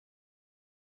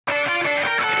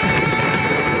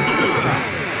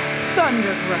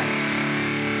Thundergrunt.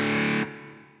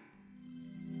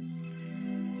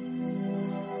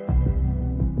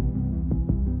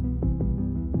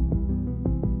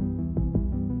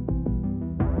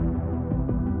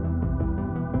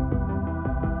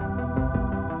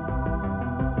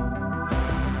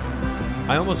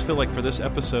 I almost feel like for this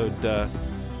episode,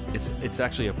 it's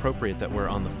actually appropriate that we're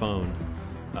on the phone,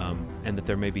 and that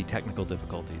there may be technical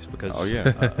difficulties because of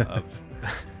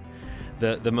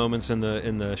the moments in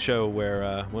the show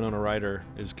where Winona Ryder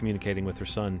is communicating with her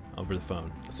son over the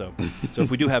phone. So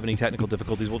if we do have any technical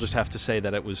difficulties, we'll just have to say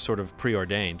that it was sort of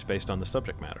preordained based on the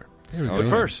subject matter. But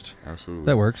first, absolutely,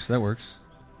 that works.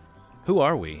 Who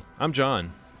are we? I'm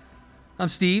John. I'm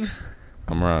Steve.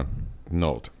 I'm Ron.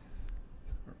 Note.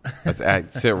 I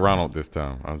said Ronald this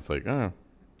time. I was like,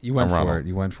 You went for it.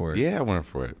 You went for it. Yeah, I went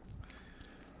for it.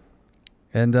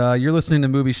 And you're listening to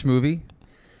Movie Schmovie.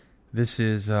 This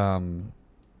is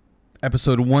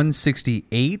episode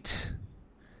 168.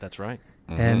 That's right.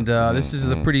 And this is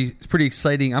it's pretty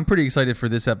exciting. I'm pretty excited for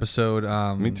this episode.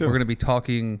 Me too. We're going to be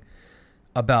talking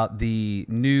about the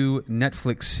new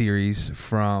Netflix series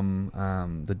from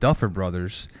the Duffer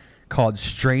Brothers called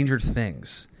Stranger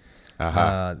Things.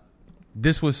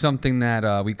 This was something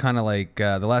that we kind of like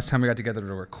the last time we got together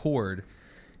to record,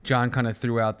 John kind of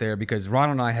threw out there because Ron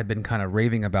and I had been kind of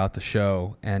raving about the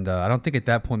show. And I don't think at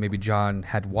that point maybe John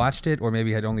had watched it or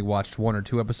maybe had only watched one or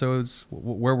two episodes.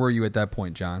 Where were you at that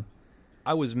point, John?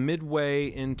 I was midway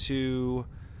into...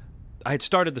 I had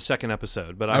started the second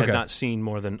episode, but I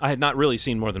had not really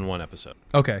seen more than one episode.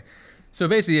 Okay. So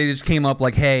basically it just came up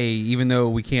like, hey, even though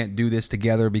we can't do this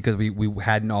together because we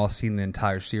hadn't all seen the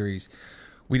entire series,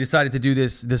 we decided to do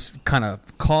this kind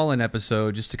of call-in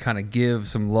episode just to kind of give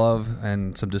some love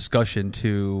and some discussion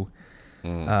to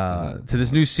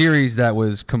this new series that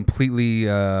was completely.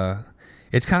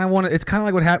 It's kind of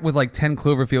like what happened with like 10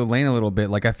 Cloverfield Lane a little bit.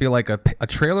 Like I feel like a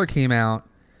trailer came out,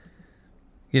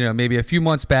 maybe a few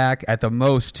months back, at the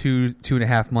most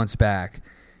 2.5 months back,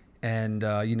 and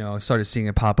started seeing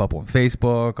it pop up on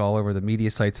Facebook, all over the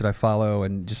media sites that I follow,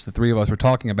 and just the three of us were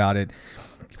talking about it.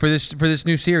 For this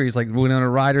new series, like Winona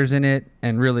Ryder's in it,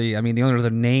 and really, I mean, the only other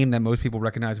name that most people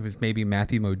recognize was maybe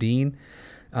Matthew Modine.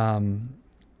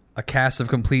 A cast of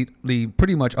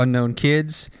pretty much unknown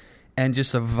kids, and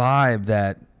just a vibe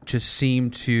that just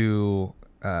seemed to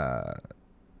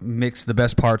mix the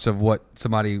best parts of what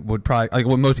somebody would probably, like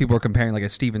what most people are comparing, like a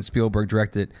Steven Spielberg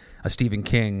directed, a Stephen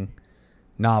King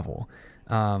novel.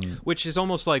 Which is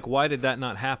almost like, why did that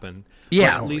not happen?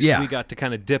 Yeah, but at least we got to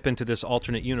kind of dip into this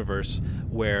alternate universe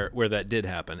where that did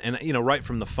happen. And, right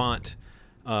from the font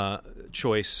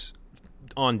choice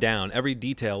on down, every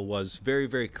detail was very,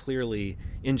 very clearly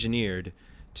engineered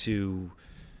to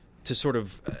sort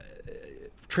of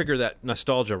trigger that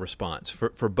nostalgia response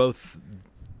for both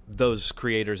those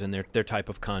creators and their type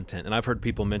of content. And I've heard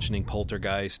people mentioning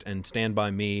Poltergeist and Stand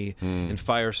By Me and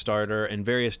Firestarter and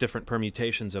various different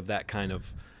permutations of that kind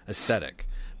of aesthetic.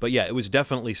 But yeah, it was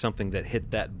definitely something that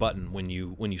hit that button when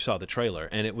you saw the trailer.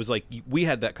 And it was like we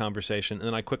had that conversation, and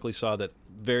then I quickly saw that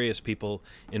various people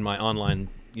in my online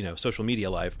social media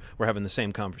life were having the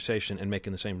same conversation and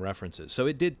making the same references. So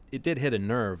it did hit a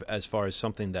nerve as far as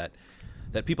something that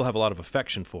people have a lot of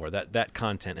affection for, that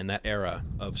content and that era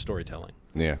of storytelling.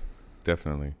 Yeah,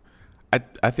 definitely.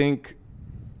 I think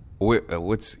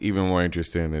what's even more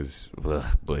interesting is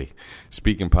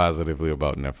speaking positively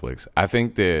about Netflix. I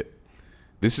think that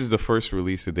this is the first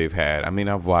release that they've had. I mean,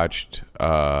 I've watched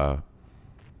a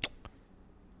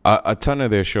ton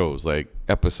of their shows, like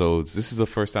episodes. This is the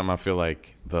first time I feel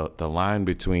like the line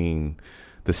between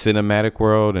the cinematic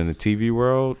world and the TV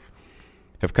world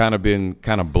have kind of been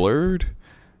blurred,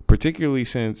 particularly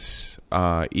since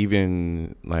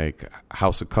even like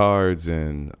House of Cards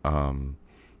and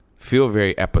feel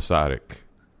very episodic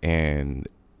and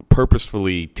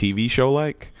purposefully TV show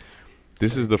like.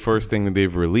 This is the first thing that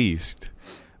they've released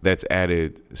that's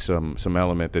added some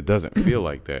element that doesn't feel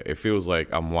like that. It feels like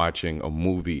I'm watching a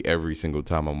movie every single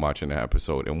time I'm watching an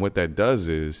episode. And what that does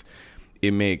is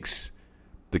it makes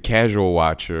the casual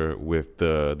watcher with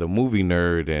the movie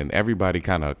nerd and everybody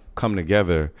kind of come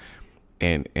together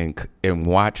and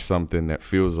watch something that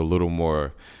feels a little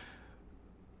more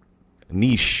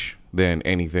niche than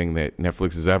anything that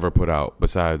Netflix has ever put out,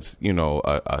 besides,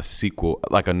 a sequel,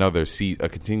 like a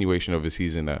continuation of a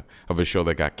season of a show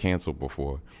that got canceled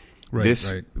before. Right,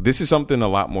 this is something a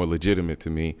lot more legitimate to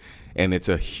me, and it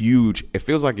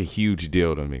feels like a huge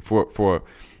deal to me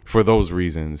for those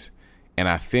reasons. And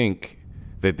I think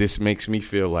that this makes me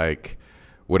feel like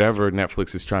whatever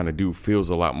Netflix is trying to do feels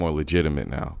a lot more legitimate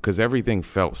now, because everything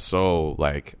felt so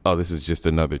like, oh, this is just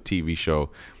another TV show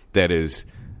that is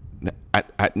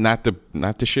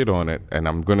not to shit on it, and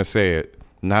I'm gonna say it,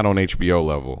 not on HBO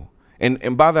level.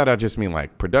 And by that I just mean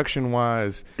like production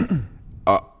wise,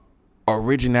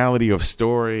 originality of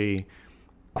story,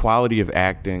 quality of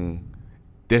acting.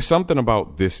 There's something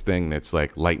about this thing that's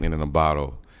like lightning in a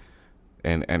bottle,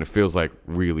 and it feels like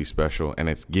really special, and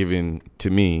it's given to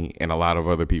me and a lot of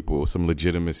other people some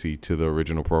legitimacy to the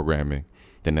original programming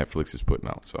that Netflix is putting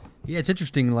out. So yeah, it's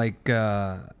interesting. Like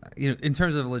in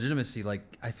terms of legitimacy, like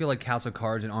I feel like House of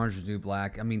Cards and Orange is the New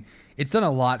Black. I mean, it's done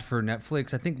a lot for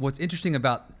Netflix. I think what's interesting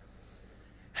about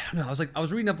I don't know. I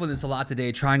was reading up on this a lot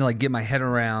today, trying to like get my head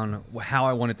around how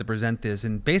I wanted to present this,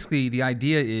 and basically the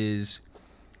idea is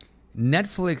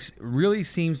Netflix really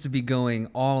seems to be going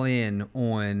all in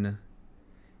on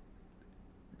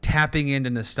tapping into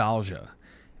nostalgia,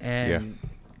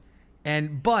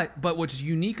 but what's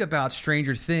unique about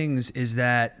Stranger Things is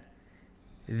that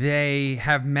they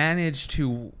have managed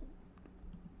to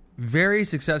very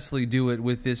successfully do it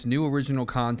with this new original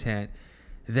content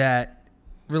that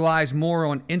relies more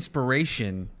on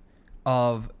inspiration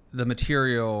of the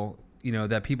material,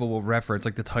 that people will reference,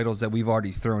 like the titles that we've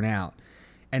already thrown out,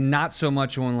 and not so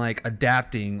much on like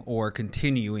adapting or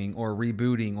continuing or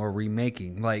rebooting or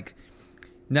remaking like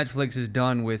Netflix is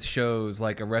done with shows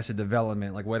like Arrested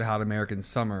Development, like Wet Hot American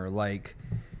Summer, like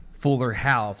Fuller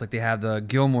House, like they have the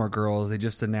Gilmore Girls they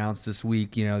just announced this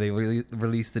week, they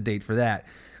released the date for that,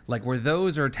 like where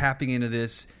those are tapping into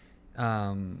this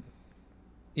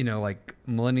like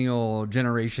millennial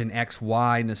generation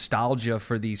XY nostalgia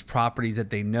for these properties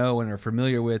that they know and are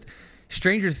familiar with.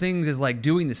 Stranger Things is like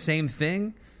doing the same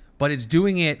thing, but it's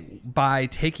doing it by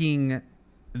taking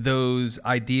those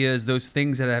ideas, those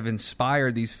things that have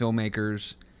inspired these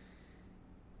filmmakers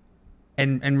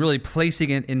and really placing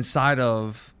it inside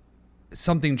of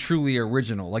something truly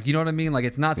original. Like, you know what I mean? Like,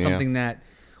 it's not something that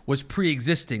was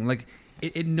pre-existing. Like,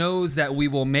 it knows that we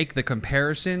will make the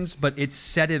comparisons, but it's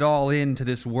set it all into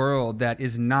this world that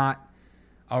is not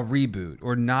a reboot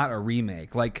or not a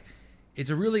remake. Like,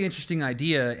 it's a really interesting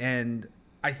idea, and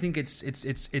I think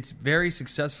it's very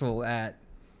successful at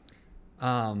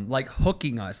like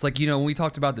hooking us. Like, when we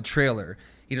talked about the trailer,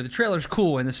 the trailer's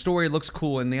cool and the story looks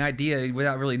cool and the idea,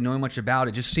 without really knowing much about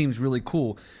it, just seems really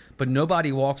cool. But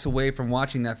nobody walks away from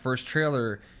watching that first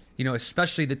trailer,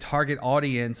 especially the target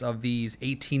audience of these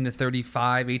 18 to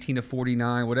 35, 18 to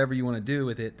 49, whatever you want to do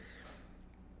with it,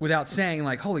 without saying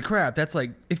like, holy crap, that's like,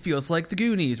 it feels like the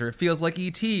Goonies, or it feels like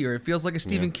E.T., or it feels like a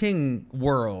Stephen King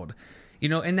world,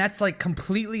 and that's like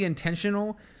completely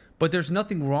intentional, but there's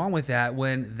nothing wrong with that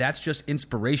when that's just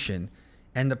inspiration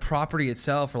and the property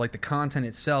itself or like the content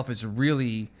itself is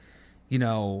really,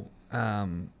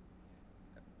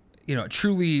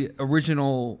 truly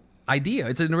original idea.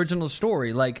 It's an original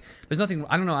story. Like, there's nothing,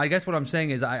 I don't know, I guess what I'm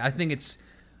saying is I think it's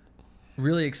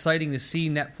really exciting to see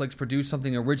Netflix produce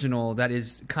something original that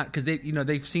is, because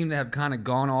they seem to have kind of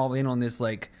gone all in on this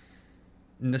like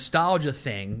nostalgia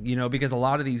thing, because a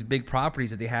lot of these big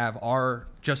properties that they have are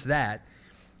just that.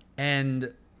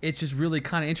 And it's just really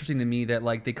kind of interesting to me that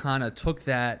like they kind of took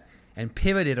that and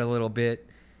pivoted a little bit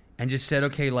and just said,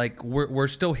 okay, like we're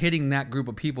still hitting that group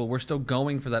of people. We're still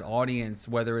going for that audience,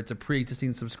 whether it's a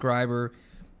pre-existing subscriber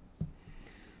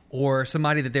or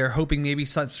somebody that they're hoping maybe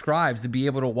subscribes to be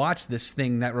able to watch this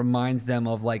thing that reminds them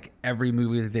of like every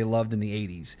movie that they loved in the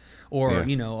 80s, or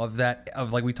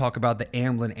of like we talk about the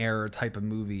Amblin era type of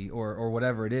movie or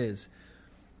whatever it is.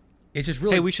 It's just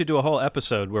really. Hey, we should do a whole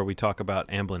episode where we talk about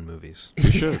Amblin movies. We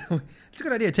should. It's a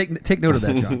good idea. Take note of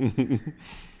that,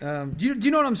 John. Do you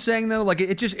know what I'm saying though? Like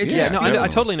it just I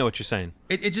totally know what you're saying.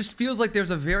 It just feels like there's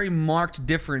a very marked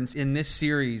difference in this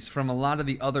series from a lot of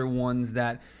the other ones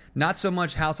that, not so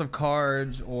much House of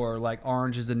Cards or like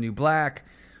Orange is the New Black,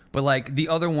 but like the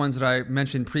other ones that I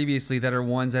mentioned previously that are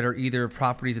ones that are either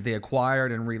properties that they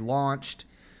acquired and relaunched,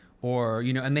 or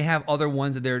and they have other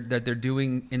ones that they're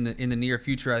doing in the near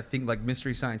future. I think like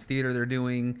Mystery Science Theater they're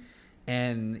doing,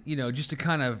 and just to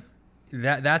kind of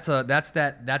that's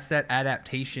that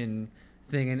adaptation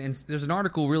thing. And there's an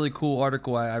article, really cool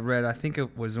article I read. I think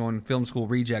it was on Film School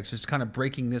Rejects, just kind of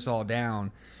breaking this all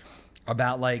down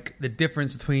about like the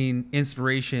difference between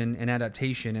inspiration and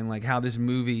adaptation, and like how this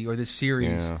movie or this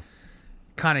series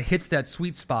kind of hits that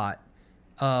sweet spot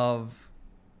of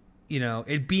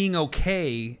it being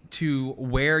okay to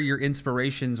wear your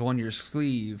inspirations on your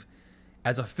sleeve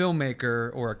as a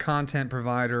filmmaker or a content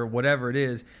provider, whatever it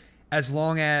is, as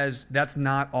long as that's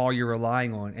not all you're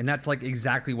relying on. And that's like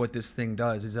exactly what this thing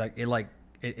does, is like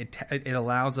it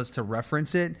allows us to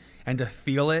reference it and to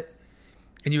feel it.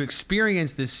 And you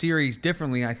experience this series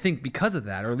differently, I think, because of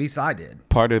that, or at least I did.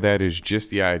 Part of that is just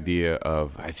the idea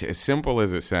of, as simple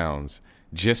as it sounds,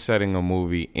 just setting a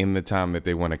movie in the time that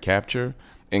they want to capture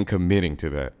and committing to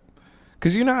that.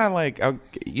 Because you know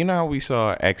how we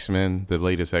saw X-Men, the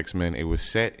latest X-Men, it was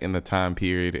set in the time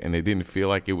period and it didn't feel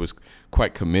like it was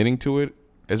quite committing to it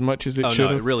as much as it should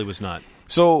have. No, it really was not.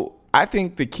 So I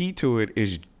think the key to it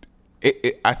is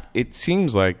it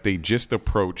seems like they just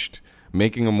approached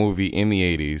making a movie in the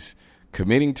 80s,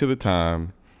 committing to the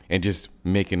time, and just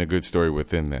making a good story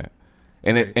within that.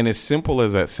 And and as simple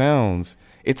as that sounds,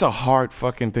 it's a hard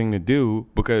fucking thing to do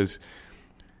because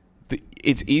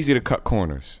it's easy to cut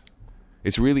corners.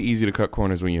 It's really easy to cut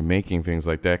corners when you're making things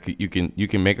like that. You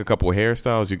can make a couple of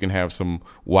hairstyles. You can have some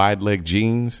wide leg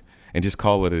jeans and just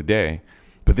call it a day.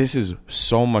 But this is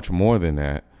so much more than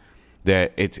that.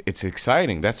 That it's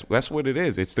exciting. That's what it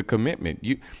is. It's the commitment.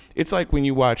 It's like when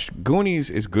you watch Goonies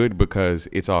is good because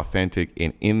it's authentic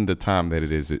and in the time that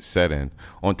it's set in,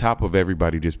 on top of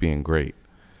everybody just being great.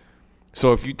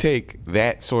 So if you take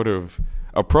that sort of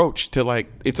approach to,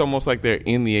 like, it's almost like they're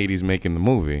in the 80s making the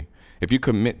movie. If you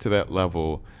commit to that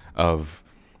level of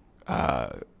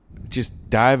just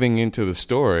diving into the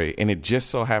story and it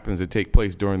just so happens to take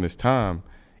place during this time,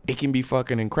 it can be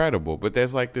fucking incredible. But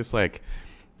there's like this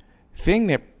thing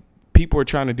that people are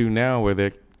trying to do now where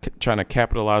they're trying to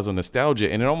capitalize on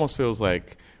nostalgia, and it almost feels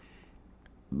like,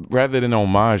 rather than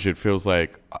homage, it feels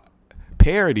like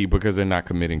parody because they're not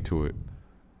committing to it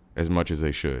as much as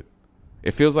they should.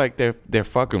 It feels like they're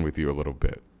fucking with you a little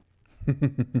bit.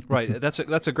 Right. That's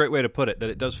a great way to put it, that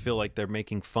it does feel like they're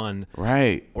making fun.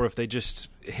 Right. Or if they just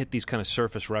hit these kind of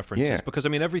surface references. Yeah. Because, I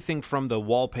mean, everything from the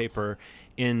wallpaper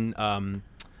in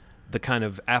the kind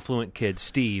of affluent kid,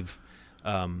 Steve,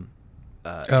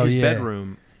 his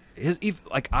bedroom,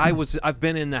 I've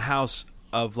been in the house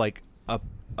of like a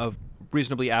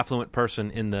reasonably affluent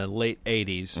person in the late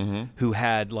 80s who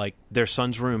had like their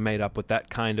son's room made up with that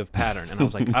kind of pattern, and I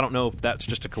was like, I don't know if that's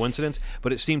just a coincidence,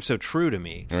 but it seemed so true to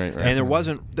me. Right. And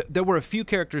there were a few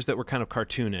characters that were kind of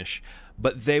cartoonish,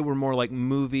 but they were more like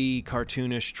movie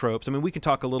cartoonish tropes. I mean, we can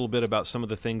talk a little bit about some of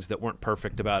the things that weren't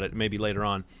perfect about it maybe later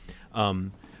on.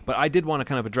 But I did want to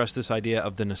kind of address this idea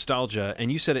of the nostalgia,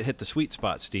 and you said it hit the sweet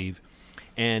spot, Steve.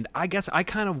 And I guess I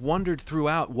kind of wondered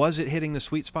throughout, was it hitting the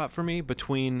sweet spot for me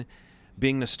between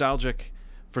being nostalgic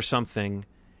for something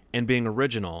and being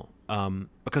original?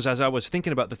 Because as I was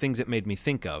thinking about the things it made me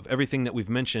think of, everything that we've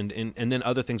mentioned, and then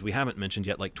other things we haven't mentioned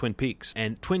yet, like Twin Peaks.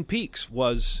 And Twin Peaks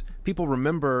was, people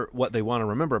remember what they want to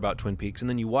remember about Twin Peaks, and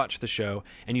then you watch the show,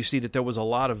 and you see that there was a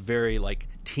lot of very like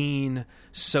teen,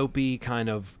 soapy kind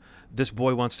of, this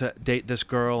boy wants to date this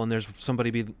girl, and there's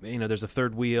somebody there's a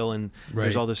third wheel, and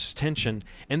there's all this tension,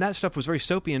 and that stuff was very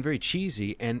soapy and very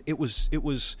cheesy, and it was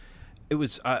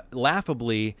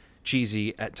laughably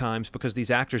cheesy at times because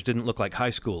these actors didn't look like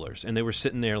high schoolers, and they were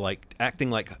sitting there like acting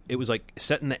like it was like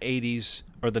set in the 80s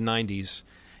or the 90s,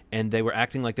 and they were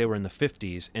acting like they were in the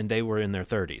 50s and they were in their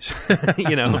 30s.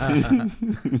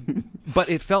 But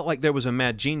it felt like there was a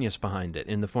mad genius behind it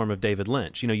in the form of David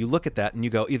Lynch. You look at that and you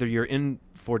go, either you're in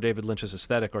for David Lynch's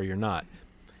aesthetic or you're not.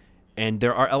 And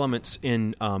there are elements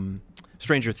in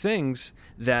Stranger Things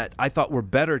that I thought were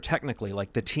better technically,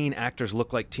 like the teen actors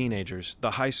look like teenagers.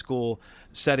 The high school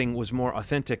setting was more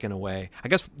authentic in a way. I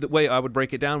guess the way I would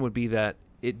break it down would be that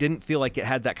it didn't feel like it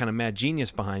had that kind of mad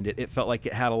genius behind it. It felt like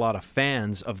it had a lot of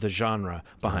fans of the genre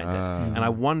behind it. And I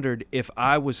wondered if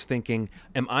I was thinking,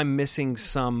 am I missing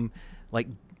some like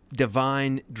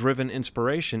divine driven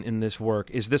inspiration in this work?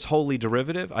 Is this wholly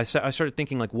derivative? I started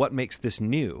thinking like, what makes this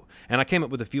new? And I came up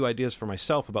with a few ideas for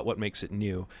myself about what makes it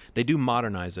new. They do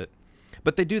modernize it,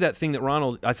 but they do that thing that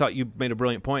Ronald, I thought you made a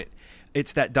brilliant point.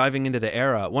 It's that diving into the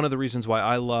era. One of the reasons why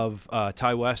I love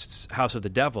Ty West's House of the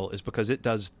Devil is because it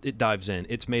dives in.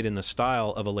 It's made in the style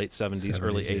of a late 70s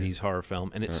early 80s horror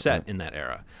film, and it's set in that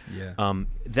era. Yeah.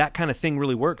 That kind of thing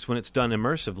really works when it's done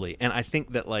immersively. And I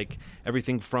think that like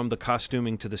everything from the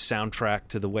costuming to the soundtrack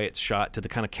to the way it's shot to the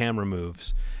kind of camera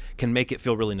moves can make it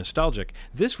feel really nostalgic.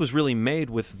 This was really made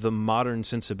with the modern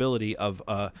sensibility of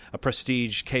a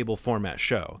prestige cable format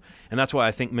show. And that's why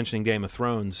I think mentioning Game of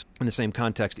Thrones in the same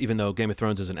context, even though Game of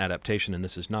Thrones is an adaptation and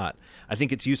this is not, I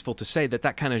think it's useful to say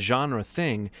that kind of genre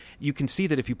thing, you can see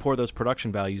that if you pour those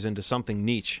production values into something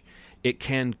niche, it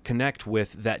can connect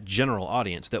with that general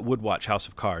audience that would watch House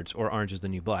of Cards or Orange is the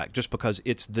New Black, just because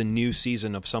it's the new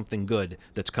season of something good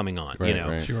that's coming on.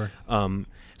 Right. Sure.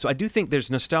 So I do think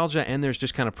there's nostalgia and there's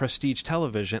just kind of prestige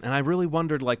television, and I really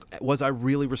wondered, like, was I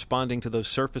really responding to those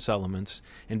surface elements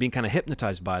and being kind of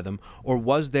hypnotized by them, or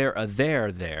was there a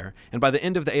there? And by the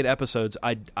end of the 8 episodes,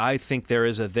 I think there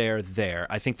is a there.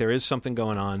 I think there is something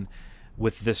going on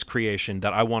with this creation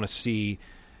that I want to see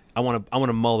I want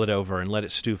to mull it over and let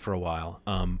it stew for a while,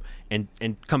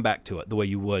 and come back to it the way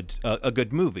you would a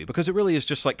good movie, because it really is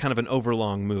just like kind of an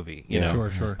overlong movie, you know.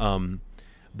 Sure.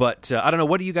 But I don't know.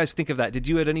 What do you guys think of that? Did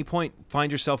you at any point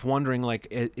find yourself wondering, like,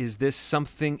 is this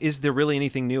something? Is there really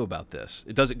anything new about this?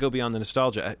 Does it go beyond the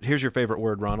nostalgia? Here's your favorite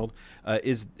word, Ronald.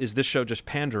 Is this show just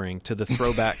pandering to the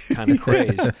throwback kind of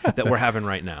craze that we're having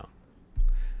right now?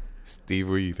 Steve,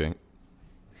 what do you think?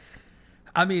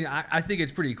 I mean, I think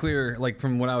it's pretty clear, like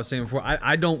from what I was saying before.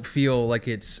 I don't feel like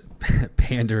it's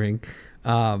pandering.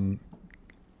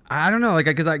 I don't know, like,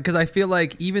 because I feel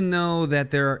like even though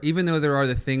there are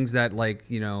the things that, like,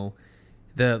 you know,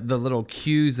 the little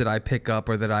cues that I pick up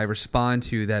or that I respond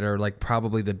to that are like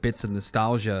probably the bits of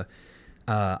nostalgia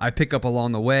I pick up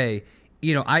along the way.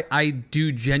 You know, I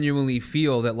do genuinely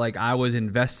feel that, like, I was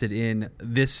invested in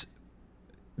this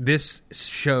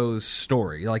show's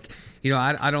story. Like, you know,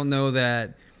 I don't know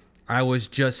that I was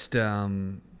just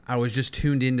tuned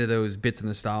into those bits of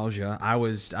nostalgia. I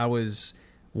was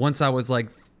once I was like,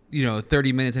 you know,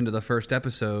 30 minutes into the first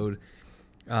episode,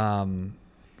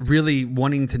 really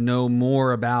wanting to know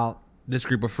more about this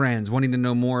group of friends, wanting to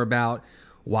know more about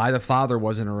why the father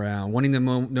wasn't around, wanting to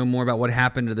know more about what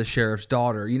happened to the sheriff's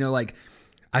daughter. You know, like,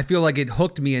 I feel like it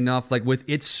hooked me enough, like, with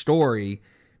its story,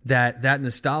 that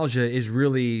nostalgia is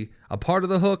really a part of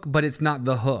the hook, but it's not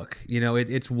the hook. You know,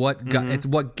 it's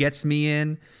what gets me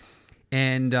in,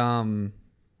 and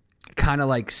kind of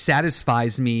like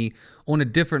satisfies me on a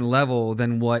different level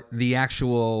than what the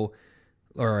actual,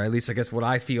 or at least I guess what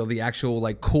I feel the actual,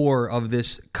 like, core of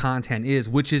this content is,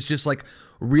 which is just like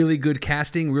really good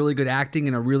casting, really good acting,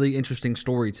 and a really interesting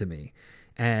story to me.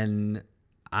 And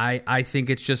I think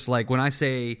it's just like, when I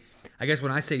say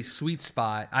sweet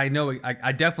spot, I know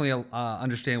I definitely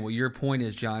understand what your point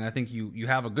is, John. I think you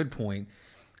have a good point.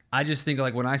 I just think,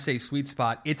 like, when I say sweet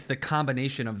spot, it's the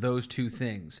combination of those two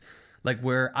things. Like,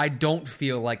 where I don't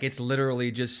feel like it's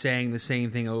literally just saying the same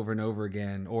thing over and over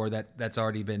again, or that's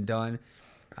already been done.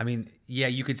 I mean, yeah,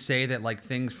 you could say that, like,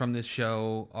 things from this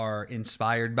show are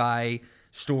inspired by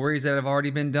stories that have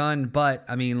already been done, but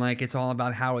I mean, like, it's all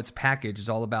about how it's packaged. It's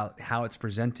all about how it's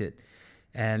presented.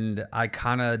 And I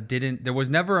kind of didn't. There was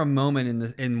never a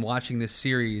moment in watching this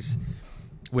series,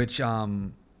 which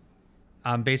I'm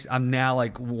now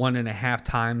like 1.5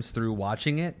 times through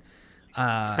watching it.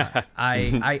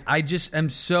 I just am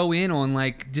so in on,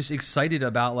 like, just excited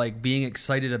about, like, being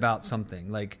excited about something,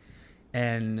 like,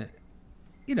 and,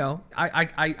 you know,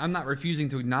 I'm not refusing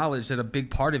to acknowledge that a big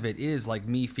part of it is, like,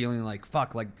 me feeling like,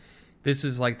 fuck, like, this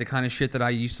is, like, the kind of shit that I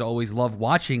used to always love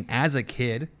watching as a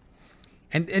kid.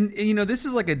 And you know, this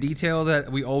is, like, a detail that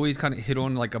we always kind of hit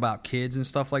on, like, about kids and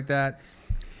stuff like that.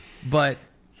 But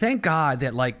thank God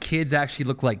that, like, kids actually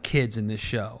look like kids in this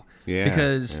show. Yeah.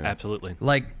 Because absolutely,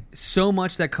 like, so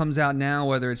much that comes out now,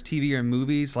 whether it's TV or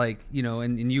movies, like, you know,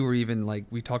 and you were even, like,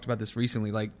 we talked about this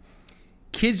recently, like,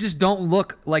 kids just don't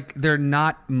look like they're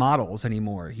not models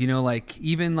anymore. You know, like,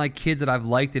 even, like, kids that I've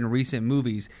liked in recent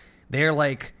movies, they're,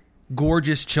 like,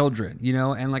 gorgeous children, you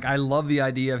know? And, like, I love the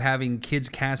idea of having kids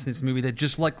cast in this movie that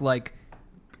just look like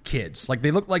kids. Like,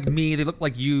 they look like me, they look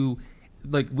like you,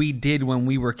 like we did when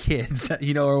we were kids,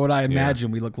 you know, or what I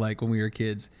imagine we look like when we were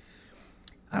kids.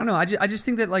 I don't know. I just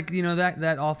think that, like, you know,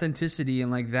 that authenticity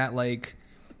and, like, that, like,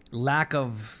 lack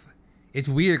of, it's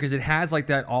weird because it has, like,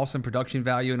 that awesome production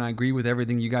value, and I agree with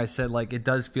everything you guys said. Like, it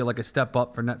does feel like a step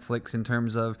up for Netflix in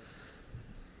terms of,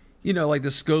 you know, like,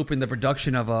 the scope and the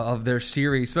production of their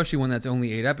series, especially one that's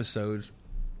only 8 episodes.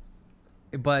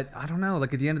 But I don't know.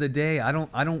 Like, at the end of the day, I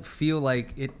don't feel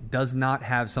like it does not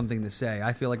have something to say.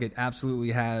 I feel like it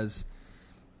absolutely has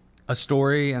a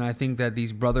story, and I think that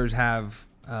these brothers have.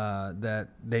 That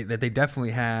they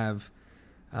definitely have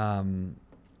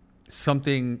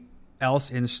something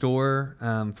else in store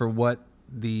for what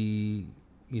the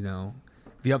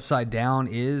upside down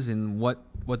is, and what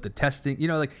the testing, you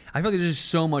know, like, I feel like there's just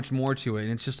so much more to it,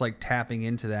 and it's just like tapping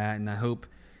into that. And I hope,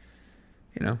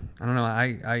 you know, I don't know,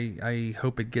 I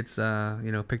hope it gets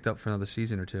picked up for another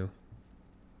season or two.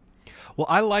 Well,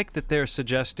 I like that they're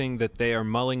suggesting that they are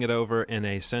mulling it over in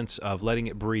a sense of letting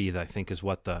it breathe, I think is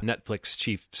what the Netflix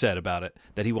chief said about it,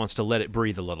 that he wants to let it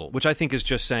breathe a little, which I think is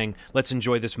just saying, let's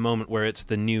enjoy this moment where it's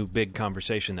the new big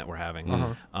conversation that we're having.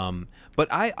 Uh-huh. But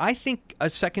I think a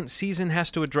second season has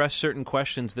to address certain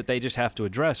questions that they just have to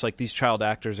address, like these child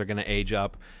actors are going to age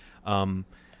up.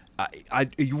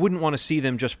 You wouldn't want to see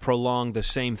them just prolong the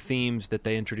same themes that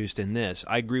they introduced in this.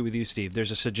 I agree with you, Steve.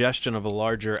 There's a suggestion of a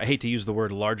larger, I hate to use the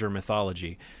word larger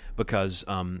mythology, because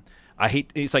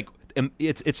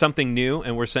it's something new,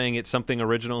 and we're saying it's something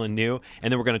original and new,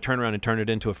 and then we're going to turn around and turn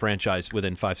it into a franchise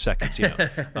within 5 seconds. You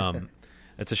know,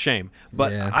 It's a shame.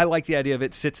 But Yeah. I like the idea of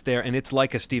it sits there, and it's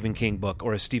like a Stephen King book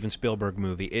or a Steven Spielberg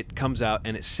movie. It comes out,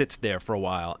 and it sits there for a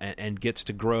while and gets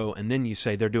to grow, and then you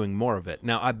say they're doing more of it.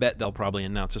 Now, I bet they'll probably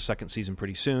announce a second season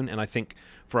pretty soon, and I think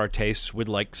for our tastes, we'd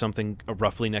like something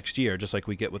roughly next year, just like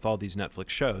we get with all these Netflix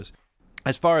shows.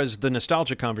 As far as the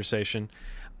nostalgia conversation,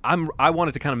 I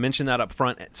wanted to kind of mention that up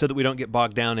front so that we don't get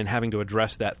bogged down in having to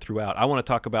address that throughout. I want to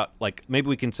talk about, like, maybe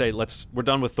we can say we're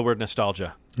done with the word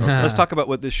nostalgia. Let's talk about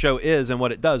what this show is and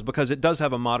what it does, because it does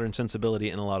have a modern sensibility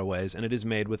in a lot of ways, and it is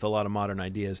made with a lot of modern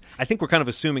ideas. I think we're kind of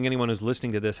assuming anyone who's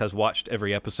listening to this has watched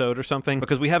every episode or something,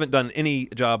 because we haven't done any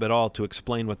job at all to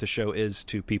explain what the show is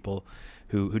to people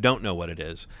who don't know what it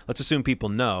is. Let's assume people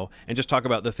know, and just talk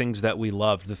about the things that we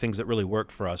loved, the things that really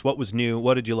worked for us. What was new?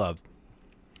 What did you love?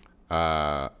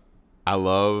 I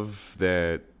love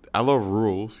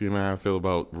rules. You know how I feel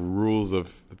about rules of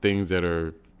things that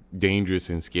are dangerous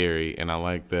and scary. And I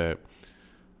like that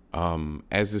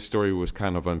as the story was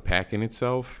kind of unpacking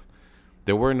itself,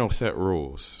 there were no set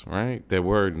rules, right? There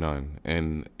were none.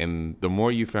 And the more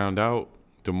you found out,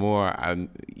 the more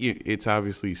it's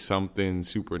obviously something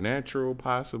supernatural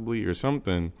possibly or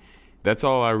something. That's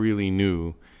all I really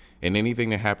knew. And anything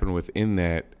that happened within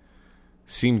that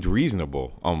seemed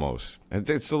reasonable almost.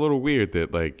 It's a little weird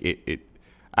that like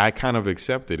I kind of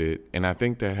accepted it, and I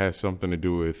think that has something to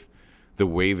do with the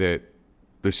way that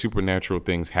the supernatural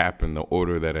things happened, the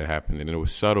order that it happened, and it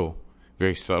was subtle,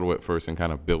 very subtle at first, and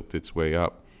kind of built its way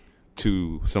up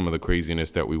to some of the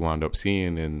craziness that we wound up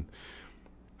seeing. And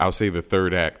I'll say the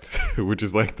third act, which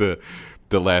is like the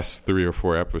last 3 or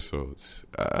 4 episodes,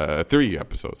 3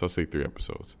 episodes. I'll say 3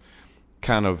 episodes.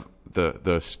 Kind of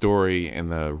the story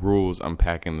and the rules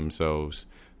unpacking themselves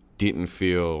didn't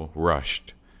feel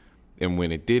rushed. And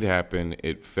when it did happen,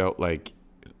 it felt like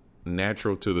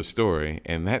natural to the story.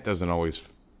 And that doesn't always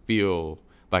feel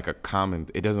like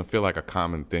it doesn't feel like a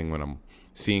common thing when I'm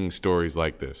seeing stories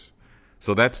like this.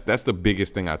 So that's the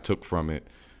biggest thing I took from it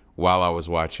while I was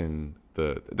watching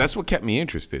that's what kept me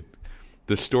interested.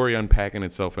 The story unpacking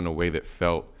itself in a way that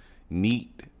felt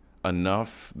neat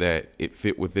enough that it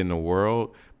fit within the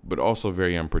world, but also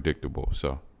very unpredictable.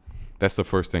 So that's the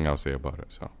first thing I'll say about it.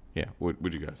 So yeah, what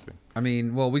do you guys think? I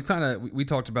mean, well, we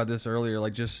talked about this earlier,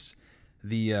 like just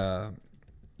the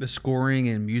scoring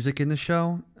and music in the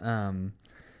show.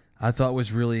 I thought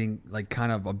was really like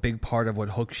kind of a big part of what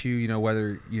hooks you. You know,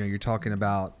 whether you're talking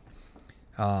about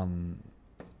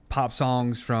pop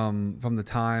songs from the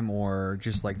time or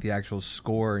just like the actual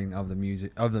scoring of the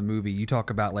music of the movie. You talk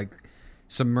about like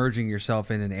submerging yourself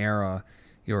in an era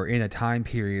or in a time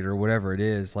period or whatever it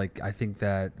is. Like, I think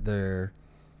that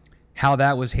how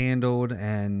that was handled,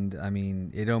 and I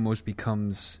mean, it almost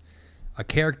becomes a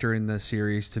character in the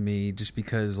series to me, just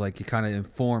because like it kind of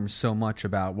informs so much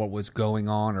about what was going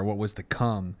on or what was to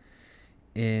come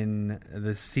in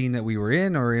the scene that we were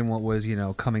in, or in what was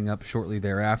coming up shortly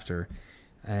thereafter.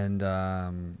 And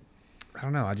I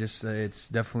don't know. It's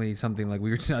definitely something like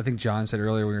I think John said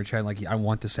earlier when we were chatting, like, I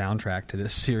want the soundtrack to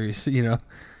this series,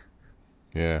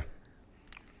 Yeah.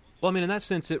 Well, I mean, in that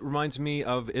sense, it reminds me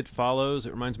of It Follows.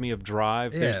 It reminds me of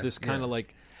Drive. Yeah, There's this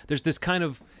kind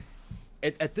of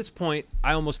at this point,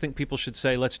 I almost think people should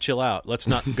say, let's chill out. Let's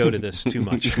not go to this too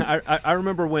much. I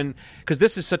remember because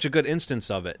this is such a good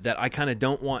instance of it, that I kind of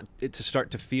don't want it to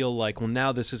start to feel like, well,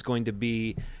 now this is going to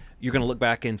be, you're going to look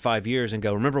back in 5 years and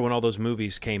go, remember when all those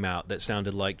movies came out that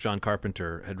sounded like John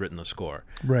Carpenter had written the score?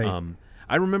 Right.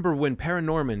 I remember when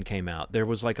Paranorman came out, there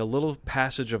was like a little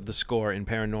passage of the score in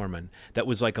Paranorman that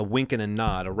was like a wink and a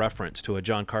nod, a reference to a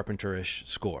John Carpenter-ish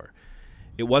score.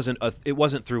 It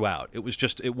wasn't throughout. It was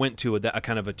just, it went to a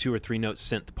kind of a 2 or 3 note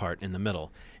synth part in the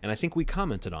middle. And I think we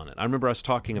commented on it. I remember us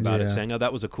talking about it, saying, oh,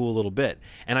 that was a cool little bit.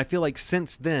 And I feel like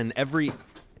since then, every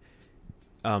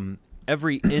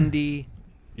indie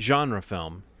genre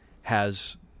film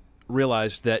has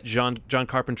realized that John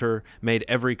Carpenter made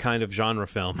every kind of genre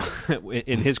film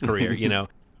in his career.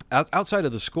 Outside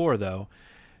of the score, though,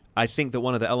 I think that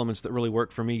one of the elements that really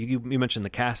worked for me, you mentioned the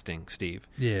casting, Steve.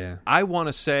 Yeah. I want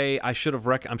to say I should have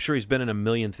I'm sure he's been in a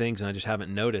million things and I just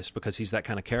haven't noticed because he's that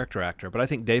kind of character actor. But I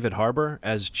think David Harbour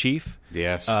as Chief,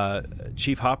 yes,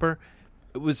 Chief Hopper,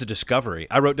 it was a discovery.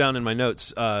 I wrote down in my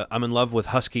notes, I'm in love with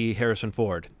husky Harrison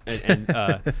Ford. And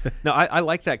no, I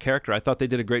like that character. I thought they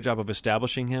did a great job of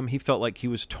establishing him. He felt like he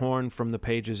was torn from the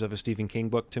pages of a Stephen King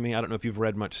book to me. I don't know if you've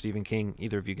read much Stephen King,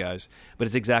 either of you guys, but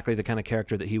it's exactly the kind of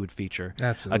character that he would feature.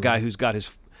 Absolutely. A guy who's got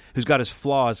his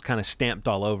flaws kind of stamped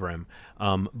all over him,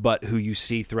 but who you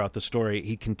see throughout the story,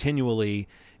 he continually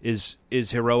is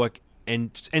heroic, and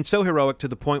so heroic to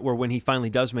the point where when he finally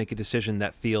does make a decision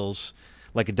that feels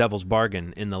like a devil's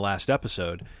bargain in the last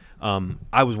episode,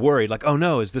 I was worried, like, oh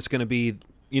no, is this going to be,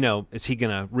 is he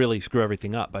going to really screw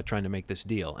everything up by trying to make this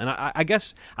deal? And I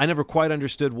guess I never quite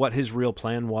understood what his real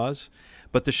plan was,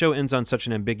 but the show ends on such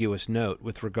an ambiguous note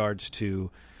with regards to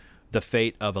the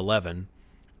fate of Eleven,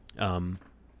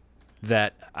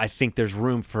 that I think there's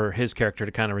room for his character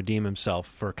to kind of redeem himself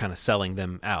for kind of selling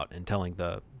them out and telling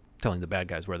the bad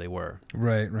guys where they were.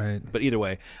 Right, right. But either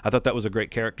way, I thought that was a great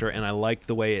character, and I liked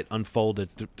the way it unfolded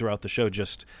throughout the show.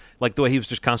 Just like the way he was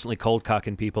just constantly cold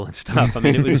cocking people and stuff. I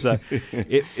mean, it was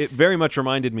it very much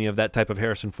reminded me of that type of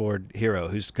Harrison Ford hero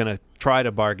who's going to try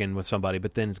to bargain with somebody,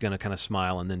 but then is going to kind of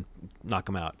smile and then knock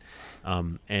them out.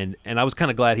 And I was kind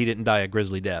of glad he didn't die a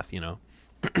grisly death.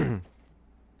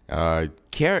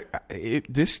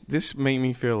 This made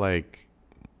me feel like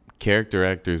character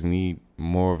actors need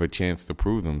more of a chance to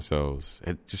prove themselves.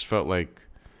 It just felt like,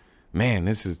 man,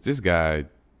 this guy.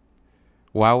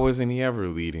 Why wasn't he ever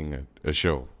leading a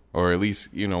show, or at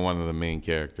least one of the main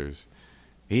characters?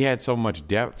 He had so much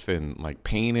depth and like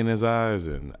pain in his eyes,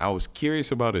 and I was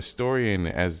curious about his story.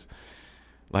 And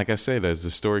like I said, as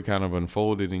the story kind of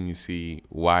unfolded, and you see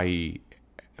why he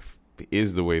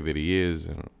is the way that he is,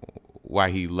 and why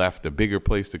he left a bigger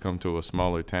place to come to a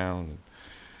smaller town.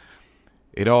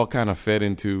 It all kind of fed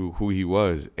into who he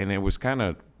was, and it was kind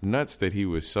of nuts that he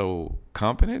was so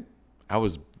competent. I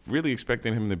was really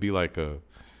expecting him to be like to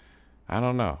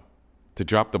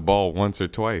drop the ball once or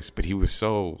twice, but he was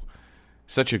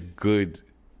such a good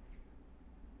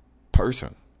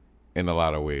person in a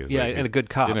lot of ways. Yeah, and a good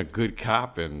cop. And a good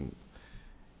cop, and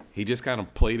he just kind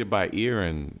of played it by ear,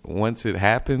 and once it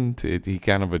happened, he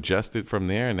kind of adjusted from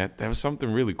there, and that was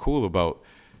something really cool about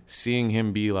seeing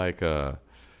him be like a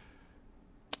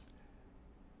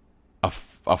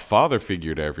father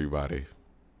figure to everybody.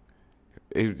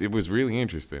 It was really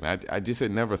interesting. I just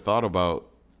had never thought about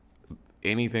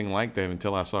anything like that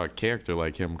until I saw a character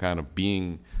like him kind of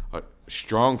being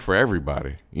strong for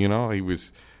everybody. He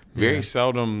was very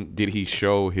seldom did he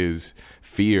show his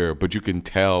fear, but you can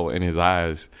tell in his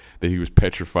eyes that he was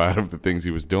petrified of the things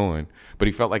he was doing. But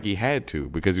he felt like he had to,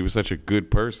 because he was such a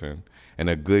good person and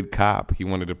a good cop. He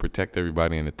wanted to protect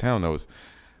everybody in the town.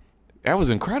 That was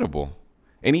incredible.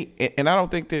 And I don't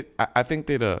think that I think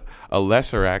that a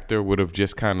lesser actor would have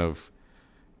just kind of,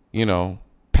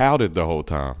 pouted the whole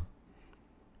time,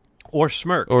 or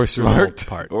smirked,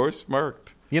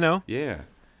 Yeah.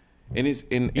 And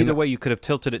either way, you could have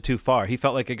tilted it too far. He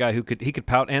felt like a guy who could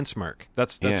pout and smirk.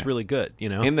 That's really good,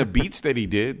 And the beats that he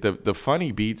did, the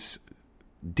funny beats,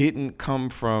 didn't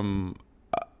come from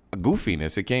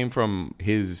goofiness. It came from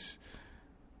his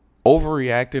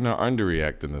overreacting or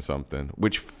underreacting to something,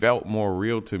 which felt more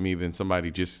real to me than somebody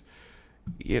just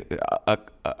a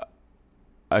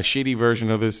shitty version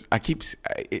of this.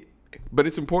 But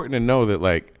it's important to know that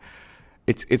like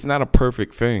it's not a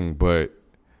perfect thing, but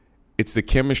it's the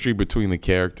chemistry between the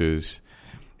characters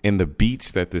and the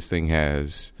beats that this thing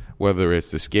has, whether it's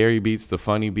the scary beats, the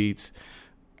funny beats,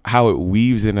 how it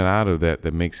weaves in and out of that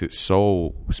makes it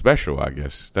so special, I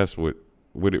guess. That's what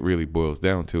it really boils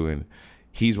down to. And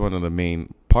he's one of the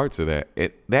main parts of that.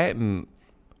 That and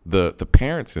the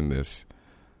parents in this.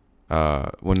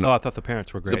 I thought the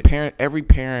parents were great. Every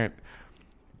parent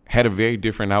had a very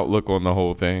different outlook on the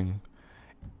whole thing,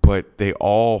 but they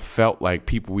all felt like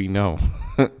people we know.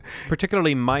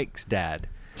 Particularly Mike's dad.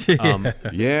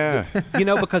 Yeah.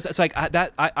 Because it's like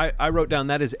I wrote down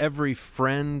that is every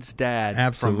friend's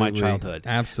dad from my childhood.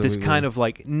 Absolutely. This kind of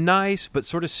like nice but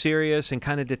sort of serious and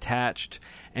kind of detached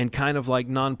and kind of like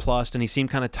nonplussed, and he seemed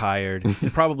kind of tired.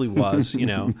 It probably was,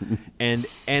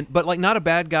 but like not a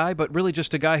bad guy, but really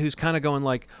just a guy who's kind of going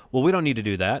like, well, we don't need to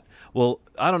do that. Well,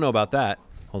 I don't know about that.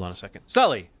 Hold on a second.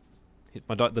 Sully.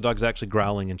 The dog's actually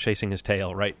growling and chasing his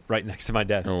tail right next to my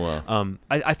desk. Oh, wow.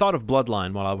 I thought of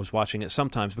Bloodline while I was watching it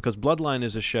sometimes, because Bloodline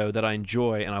is a show that I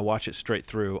enjoy and I watch it straight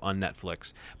through on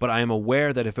Netflix. But I am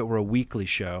aware that if it were a weekly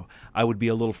show, I would be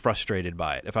a little frustrated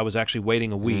by it if I was actually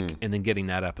waiting a week and then getting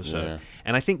that episode. Yeah.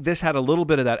 And I think this had a little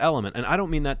bit of that element. And I don't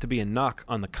mean that to be a knock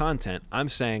on the content. I'm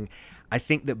saying I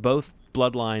think that both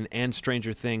Bloodline and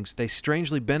Stranger Things, they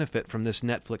strangely benefit from this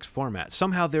Netflix format.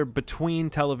 Somehow they're between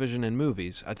television and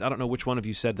movies. I don't know which one of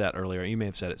you said that earlier. You may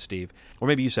have said it, Steve. Or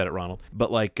maybe you said it, Ronald. But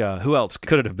like, who else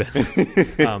could it have been?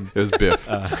 It was Biff.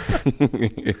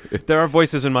 There are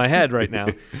voices in my head right now.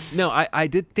 No, I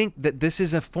did think that this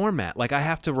is a format. Like, I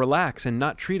have to relax and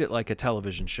not treat it like a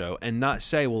television show and not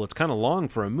say, well, it's kind of long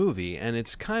for a movie and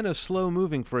it's kind of slow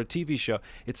moving for a TV show.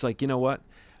 It's like, you know what?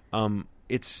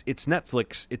 It's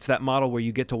Netflix. It's that model where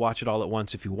you get to watch it all at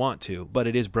once if you want to, but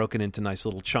it is broken into nice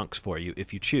little chunks for you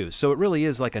if you choose. So it really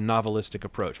is like a novelistic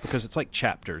approach, because it's like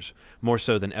chapters more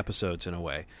so than episodes in a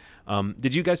way.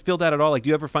 Did you guys feel that at all? Like, do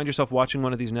you ever find yourself watching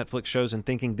one of these Netflix shows and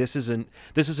thinking this is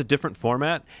a different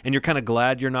format, and you're kind of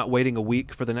glad you're not waiting a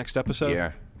week for the next episode?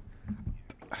 Yeah.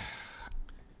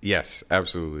 Yes,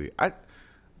 absolutely. I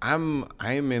am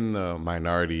in the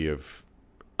minority of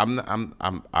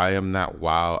I am not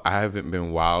wild. I haven't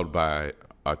been wowed by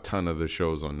a ton of the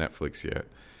shows on Netflix yet.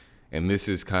 And this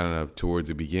is kind of towards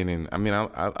the beginning. I mean,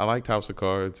 I liked House of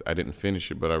Cards. I didn't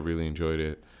finish it, but I really enjoyed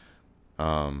it.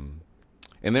 And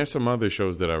there's some other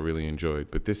shows that I really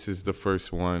enjoyed, but this is the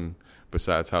first one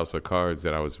besides House of Cards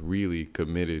that I was really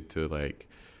committed to, like.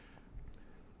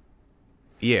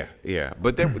 Yeah.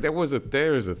 But there's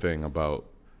a thing about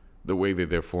the way that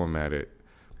they're formatted.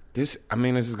 This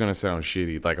is gonna sound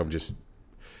shitty. Like,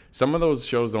 some of those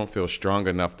shows don't feel strong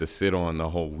enough to sit on the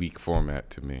whole week format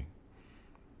to me.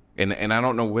 And I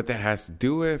don't know what that has to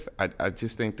do with. I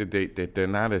just think that they're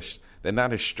not as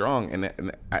strong.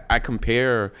 And I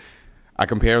compare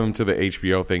them to the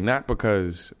HBO thing, not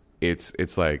because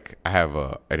it's like I have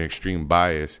an extreme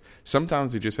bias.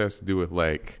 Sometimes it just has to do with,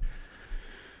 like,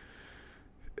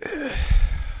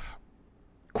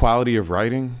 quality of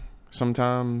writing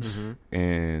sometimes,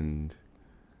 and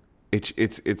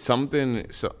it's something.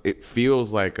 So it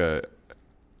feels like a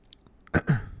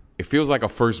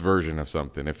first version of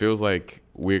something. It feels like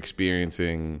we're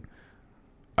experiencing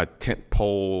a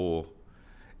tentpole.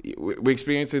 We're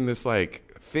experiencing this,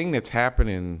 like, thing that's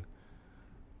happening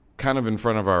kind of in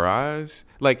front of our eyes.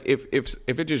 Like, if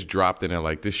it just dropped in,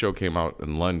 like, this show came out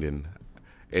in London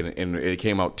and it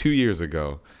came out 2 years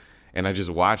ago, and I just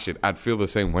watched it, I'd feel the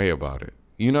same way about it.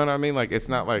 You know what I mean? Like, it's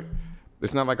not like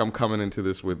I'm coming into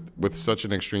this with such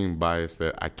an extreme bias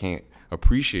that I can't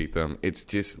appreciate them. It's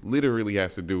just literally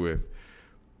has to do with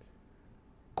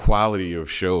quality of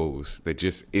shows that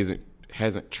just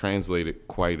hasn't translated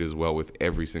quite as well with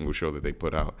every single show that they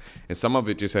put out. And some of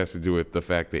it just has to do with the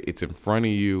fact that it's in front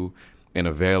of you and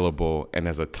available, and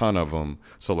there's a ton of them,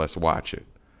 so let's watch it.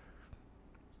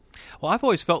 Well, I've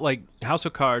always felt like House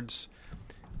of Cards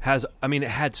it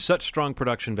had such strong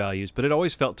production values, but it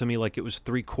always felt to me like it was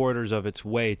 3/4 of its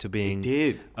way to being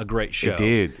a great show. It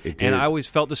did. And I always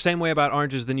felt the same way about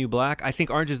Orange is the New Black. I think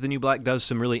Orange is the New Black does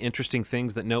some really interesting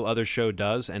things that no other show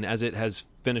does, and as it has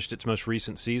finished its most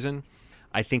recent season,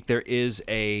 I think there is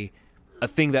a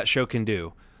thing that show can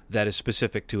do that is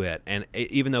specific to it. And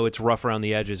even though it's rough around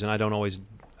the edges, and I don't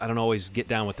always get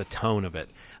down with the tone of it,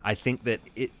 I think that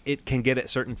it can get at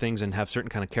certain things and have certain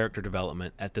kind of character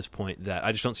development at this point that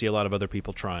I just don't see a lot of other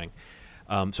people trying.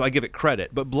 So I give it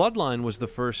credit. But Bloodline was the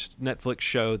first Netflix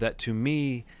show that, to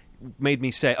me, made me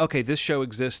say, okay, this show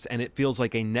exists, and it feels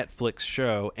like a Netflix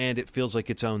show, and it feels like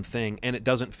its own thing, and it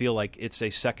doesn't feel like it's a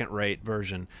second-rate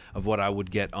version of what I would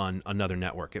get on another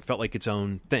network. It felt like its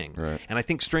own thing. Right. And I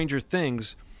think Stranger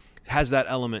Things has that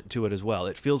element to it as well.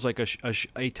 It feels like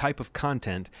a type of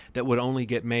content that would only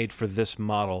get made for this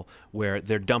model, where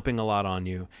they're dumping a lot on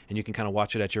you and you can kind of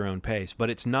watch it at your own pace.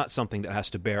 But it's not something that has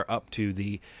to bear up to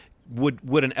the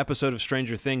would an episode of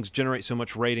Stranger Things generate so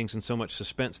much ratings and so much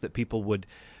suspense that people would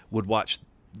watch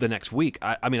the next week.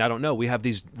 I mean, I don't know. We have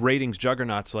these ratings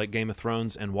juggernauts like Game of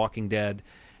Thrones and Walking Dead,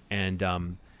 and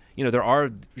there are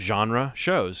genre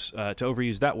shows, to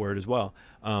overuse that word as well,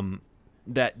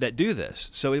 that do this.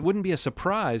 So it wouldn't be a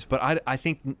surprise, but I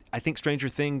think Stranger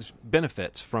Things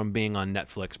benefits from being on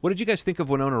Netflix. What did you guys think of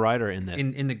Winona Ryder in this?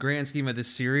 In the grand scheme of this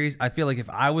series, I feel like if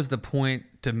I was to point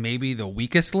to maybe the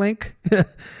weakest link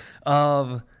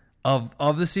of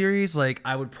the series, like,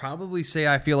 I would probably say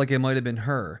I feel like it might have been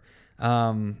her.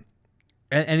 And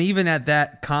even at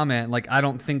that comment, like, I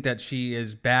don't think that she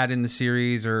is bad in the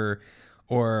series or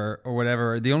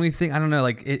whatever. The only thing, I don't know,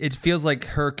 like, it feels like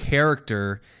her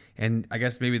character, and I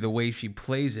guess maybe the way she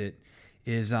plays it,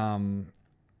 is kind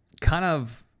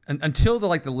of until the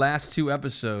last two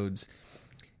episodes,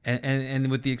 and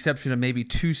with the exception of maybe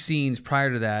two scenes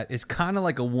prior to that, it's kind of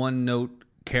like a one-note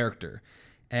character,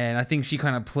 and I think she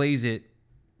kind of plays it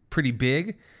pretty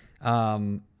big.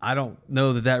 I don't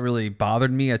know that really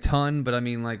bothered me a ton, but I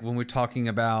mean, like, when we're talking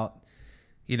about,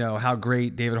 how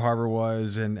great David Harbour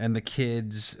was and the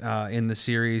kids in the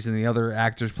series and the other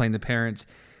actors playing the parents,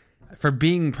 for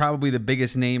being probably the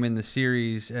biggest name in the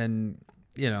series, and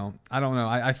I don't know.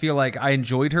 I feel like I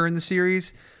enjoyed her in the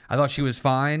series. I thought she was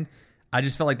fine. I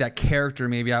just felt like that character,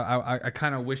 maybe I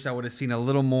kind of wished I would have seen a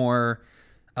little more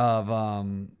of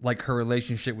like her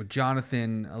relationship with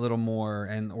Jonathan, a little more,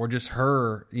 or just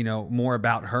her, more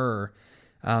about her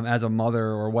as a mother,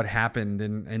 or what happened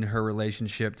in her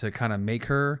relationship to kind of make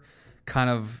her kind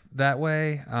of that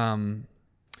way.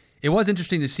 It was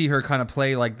interesting to see her kind of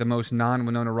play like the most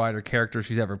non-Winona Ryder character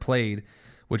she's ever played,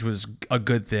 which was a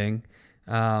good thing.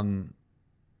 I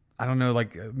I don't know,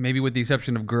 like maybe with the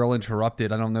exception of Girl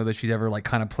Interrupted, I don't know that she's ever like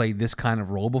kind of played this kind of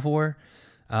role before.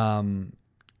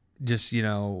 Just, you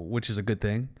know, which is a good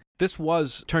thing. This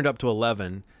was turned up to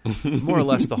 11 more or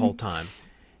less the whole time.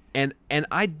 And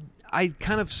I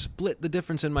kind of split the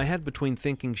difference in my head between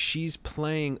thinking she's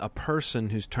playing a person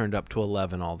who's turned up to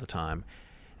 11 all the time,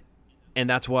 and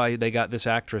that's why they got this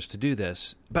actress to do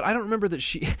this. But I don't remember that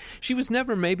she was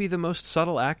never maybe the most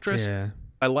subtle actress. Yeah.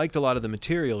 I liked a lot of the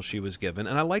material she was given,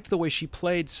 and I liked the way she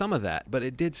played some of that, but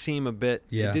it did seem a bit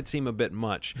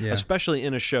much, especially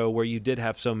in a show where you did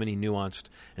have so many nuanced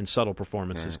and subtle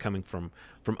performances coming from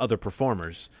other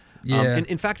performers. Yeah. And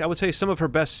in fact, I would say some of her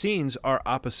best scenes are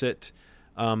opposite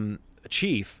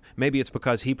Chief. Maybe it's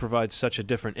because he provides such a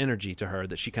different energy to her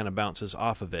that she kind of bounces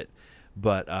off of it.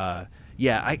 But I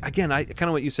kind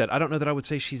of what you said. I don't know that I would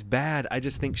say she's bad. I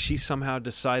just think she somehow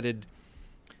decided.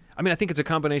 I mean, I think it's a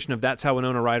combination of that's how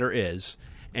Winona Ryder is,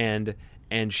 and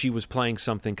she was playing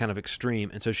something kind of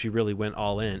extreme, and so she really went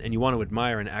all in. And you want to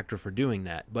admire an actor for doing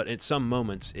that. But at some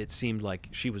moments, it seemed like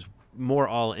she was more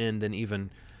all in than even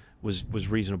was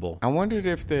reasonable. I wondered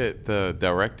if the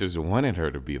directors wanted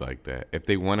her to be like that, if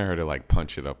they wanted her to like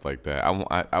punch it up like that.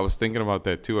 I was thinking about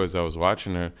that too as I was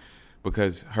watching her,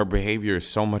 because her behavior is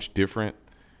so much different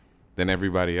than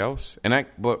everybody else. And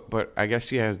but I guess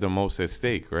she has the most at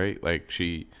stake, right? Like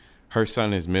her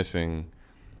son is missing,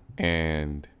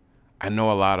 and I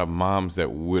know a lot of moms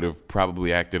that would have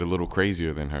probably acted a little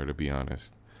crazier than her, to be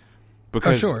honest.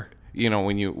 Because sure. You know,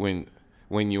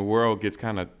 when your world gets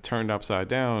kind of turned upside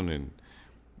down and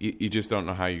you just don't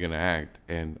know how you're going to act.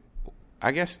 And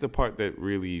I guess the part that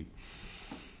really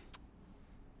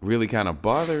kind of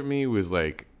bothered me was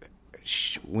like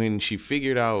when she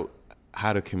figured out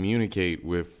how to communicate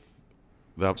with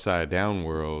the upside down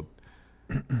world,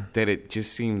 that it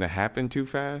just seemed to happen too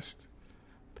fast.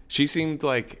 She seemed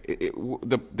like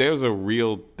there was a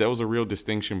real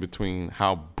distinction between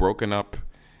how broken up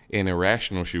and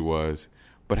irrational she was,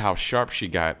 but how sharp she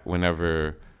got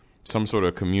whenever some sort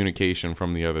of communication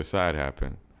from the other side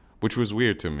happened, which was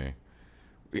weird to me.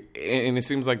 And it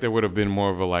seems like there would have been more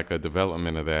of a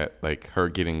development of that, like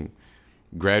her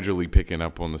gradually picking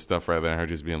up on the stuff rather than her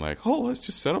just being like, oh, let's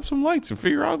just set up some lights and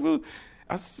figure out.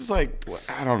 I was just like,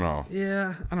 I don't know.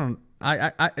 Yeah,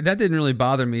 I that didn't really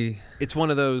bother me. It's one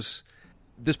of those,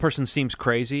 this person seems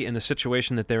crazy and the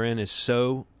situation that they're in is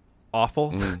so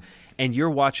awful. And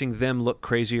you're watching them look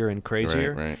crazier and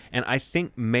crazier. Right. And I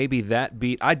think maybe that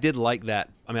beat, I did like that.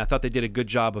 I mean, I thought they did a good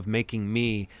job of making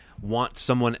me want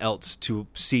someone else to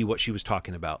see what she was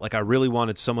talking about. Like, I really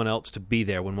wanted someone else to be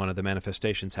there when one of the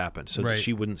manifestations happened so that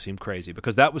she wouldn't seem crazy.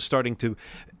 Because that was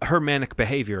her manic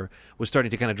behavior was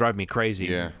starting to kind of drive me crazy.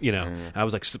 Yeah. You know? And I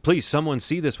was like, please, someone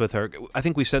see this with her. I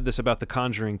think we said this about The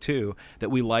Conjuring, too, that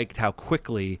we liked how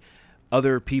quickly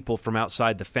other people from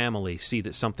outside the family see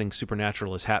that something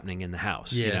supernatural is happening in the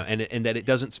house, you know, and that it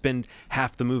doesn't spend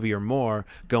half the movie or more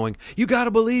going, you got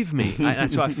to believe me.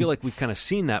 So I feel like we've kind of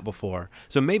seen that before.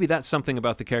 So maybe that's something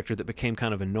about the character that became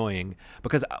kind of annoying,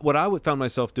 because what I found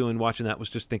myself doing watching that was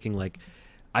just thinking like,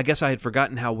 I guess I had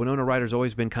forgotten how Winona Ryder's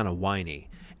always been kind of whiny,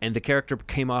 and the character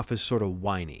came off as sort of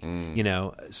whiny. You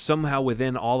know, somehow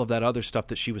within all of that other stuff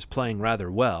that she was playing rather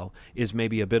well is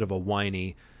maybe a bit of a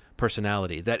whiny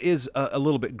personality that is a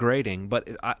little bit grating, but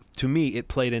to me it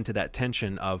played into that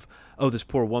tension of, oh, this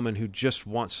poor woman who just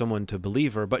wants someone to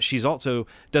believe her, but she's also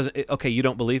doesn't, okay, you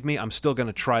don't believe me, I'm still going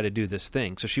to try to do this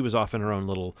thing. So she was off in her own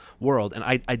little world, and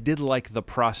I did like the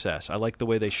process. I like the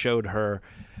way they showed her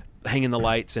hanging the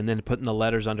lights and then putting the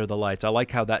letters under the lights. I like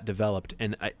how that developed,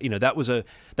 and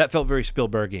that felt very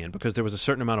Spielbergian, because there was a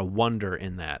certain amount of wonder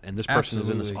in that. And this person is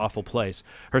in this awful place.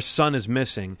 Her son is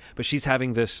missing, but she's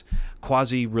having this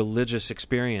quasi-religious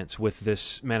experience with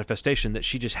this manifestation that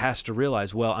she just has to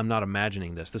realize, well, I'm not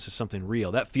imagining this. This is something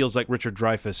real. That feels like Richard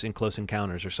Dreyfuss in Close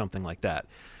Encounters or something like that.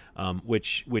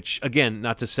 Which again,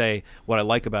 not to say what I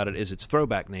like about it is its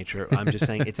throwback nature. I'm just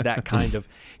saying it's that kind of,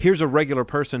 here's a regular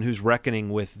person who's reckoning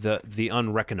with the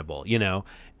unreckonable, you know,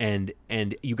 and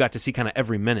you got to see kind of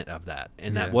every minute of that,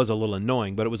 and that was a little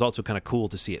annoying, but it was also kind of cool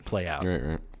to see it play out.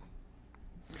 Right.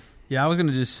 Yeah, I was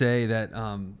gonna just say that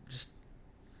just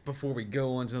before we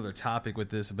go on to another topic with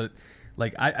this, but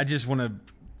like I just want to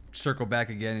circle back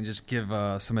again and just give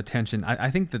some attention. I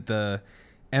think that the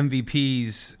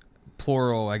MVPs,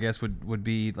 plural, I guess would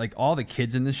be like all the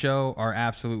kids in the show are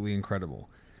absolutely incredible.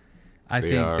 I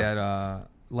think that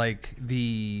like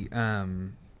the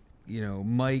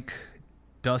Mike,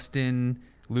 Dustin,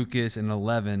 Lucas, and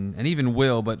 11, and even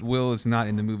Will, but Will is not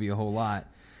in the movie a whole lot.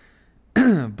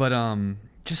 But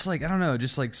just like, I don't know,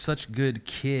 just like such good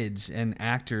kids and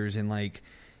actors, and like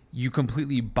you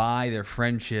completely buy their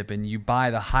friendship and you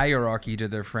buy the hierarchy to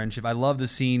their friendship. I love the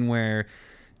scene where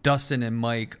Dustin and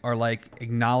Mike are like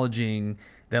acknowledging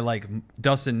that like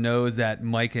Dustin knows that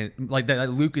Mike and like that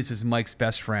Lucas is Mike's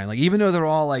best friend. Like even though they're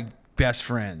all like best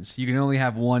friends, you can only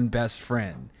have one best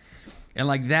friend. And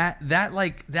like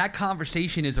that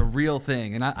conversation is a real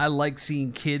thing. And I like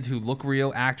seeing kids who look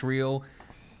real, act real,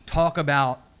 talk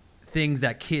about things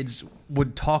that kids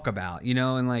would talk about, you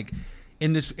know, and like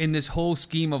in this whole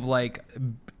scheme of like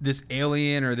this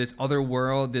alien or this other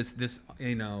world, this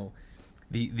you know,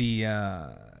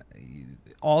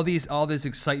 all this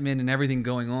excitement and everything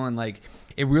going on, like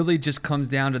it really just comes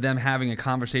down to them having a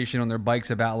conversation on their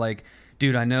bikes about like,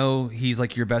 dude, I know he's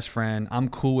like your best friend. I'm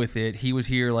cool with it. He was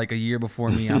here like a year before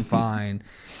me. I'm fine.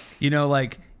 You know,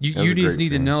 like you just need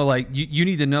to know, like you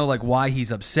need to know like why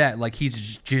he's upset. Like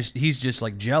he's just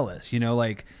like jealous. You know,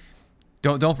 like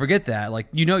don't forget that. Like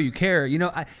you care. You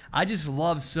know, I just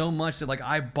love so much that like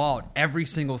I bought every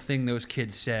single thing those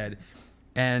kids said,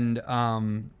 and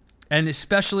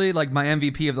especially like my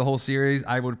MVP of the whole series,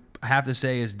 I would have to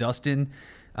say is Dustin.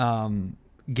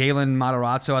 Galen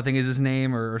Matarazzo, I think is his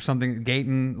name, or something.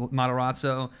 Gaten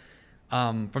Matarazzo.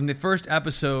 From the first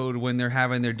episode when they're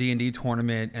having their D&D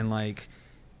tournament, and like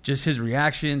just his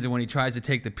reactions, and when he tries to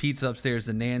take the pizza upstairs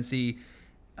to Nancy,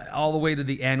 all the way to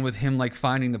the end with him like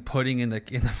finding the pudding in the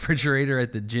refrigerator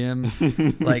at the gym.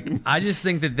 Like I just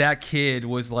think that kid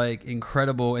was like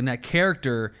incredible, and that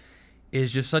character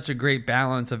is just such a great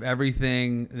balance of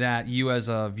everything that you as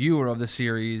a viewer of the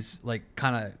series like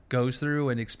kind of goes through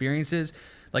and experiences.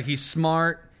 Like he's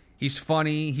smart, he's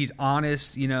funny, he's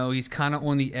honest, you know, he's kind of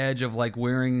on the edge of like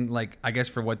wearing like, I guess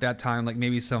for what that time, like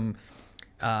maybe some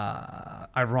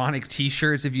ironic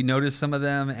t-shirts if you notice some of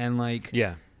them, and like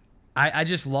yeah, I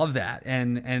just love that,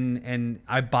 and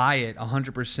I buy it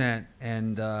 100%,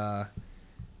 and I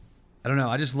don't know.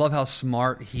 I just love how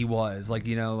smart he was. Like,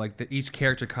 you know, like each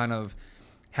character kind of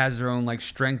has their own like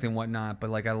strength and whatnot. But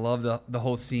like, I love the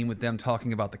whole scene with them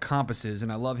talking about the compasses,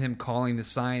 and I love him calling the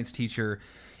science teacher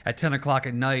at 10 o'clock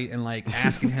at night and like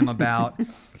asking him about,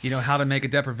 you know, how to make a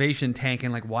deprivation tank,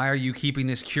 and like, why are you keeping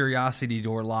this curiosity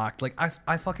door locked? Like,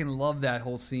 I fucking love that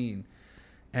whole scene,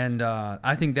 and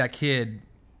I think that kid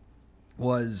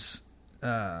was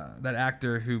that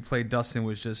actor who played Dustin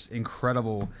was just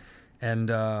incredible. And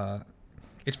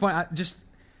it's fun.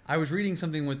 I was reading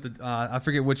something with the I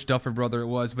forget which Duffer brother it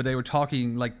was, but they were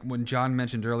talking like when John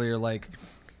mentioned earlier, like,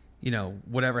 you know,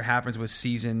 whatever happens with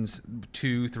seasons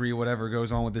 2, 3, whatever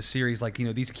goes on with the series, like, you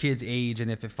know, these kids age,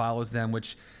 and if it follows them,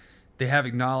 which they have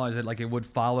acknowledged that like it would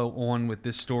follow on with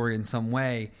this story in some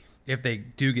way if they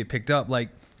do get picked up. Like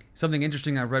something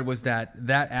interesting I read was that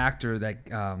actor that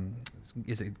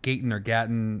is it Gaten or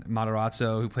Gatton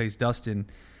Matarazzo who plays Dustin,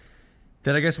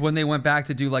 that I guess when they went back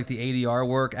to do like the ADR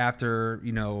work after,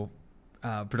 you know,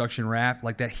 production wrap,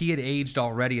 like that he had aged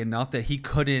already enough that he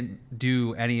couldn't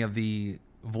do any of the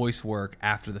voice work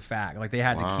after the fact. Like they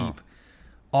had to keep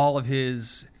all of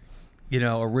his, you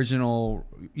know, original,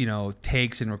 you know,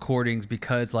 takes and recordings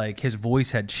because like his voice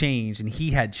had changed and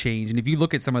he had changed. And if you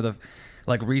look at some of the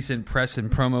like recent press and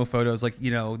promo photos, like,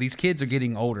 you know, these kids are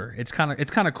getting older. It's kind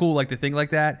of cool, like to think like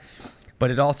that. But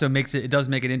it also does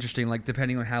make it interesting, like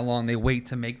depending on how long they wait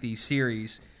to make these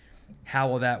series, how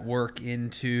will that work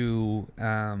into,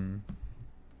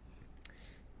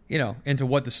 you know, into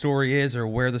what the story is or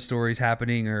where the story's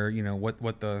happening, or, you know,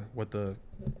 what the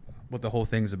whole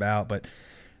thing's about. But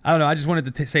I don't know. I just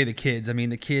wanted to say the kids. I mean,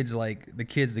 the kids. Like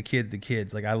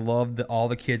I love all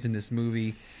the kids in this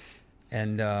movie,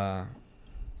 and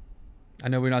I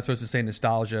know we're not supposed to say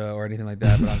nostalgia or anything like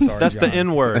that, but I'm sorry. That's John. the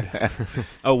N word.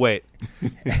 Oh, wait.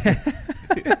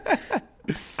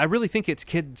 I really think it's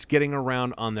kids getting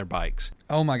around on their bikes.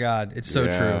 Oh, my God. It's so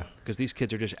true. Because these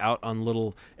kids are just out on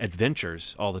little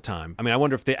adventures all the time. I mean, I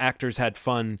wonder if the actors had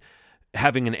fun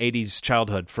having an 80s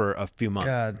childhood for a few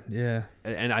months. God, yeah.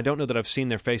 And I don't know that I've seen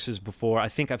their faces before. I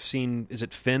think I've seen, is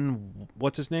it Finn,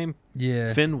 what's his name?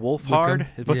 Yeah. Finn Wolfhard?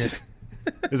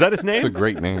 Is that his name? It's a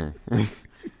great name.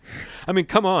 I mean,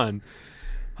 come on.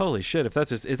 Holy shit, if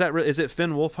that's is it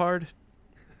Finn Wolfhard?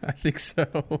 I think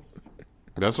so.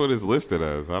 That's what it's listed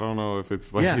as. I don't know if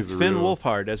it's like yeah, his Finn real...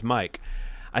 Wolfhard as Mike.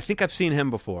 I think I've seen him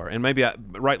before, and maybe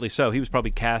rightly so. He was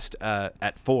probably cast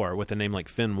at 4 with a name like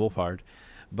Finn Wolfhard.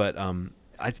 But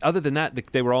other than that,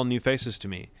 they were all new faces to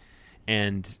me.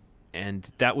 And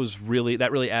that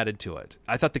really added to it.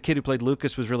 I thought the kid who played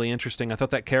Lucas was really interesting. I thought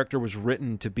that character was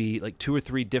written to be like 2 or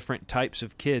 3 different types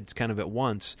of kids kind of at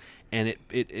once, and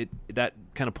it that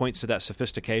kind of points to that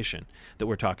sophistication that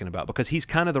we're talking about, because he's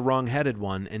kind of the wrong-headed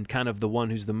one and kind of the one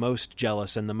who's the most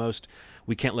jealous and the most,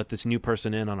 we can't let this new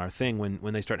person in on our thing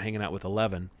when they start hanging out with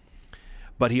Eleven.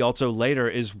 But he also later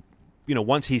is,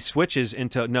 once he switches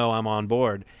into, no, I'm on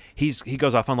board, he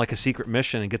goes off on like a secret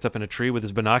mission and gets up in a tree with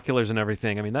his binoculars and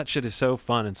everything. I mean, that shit is so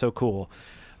fun and so cool.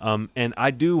 And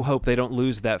I do hope they don't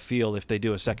lose that feel if they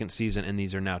do a second season and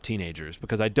these are now teenagers,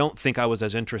 because I don't think I was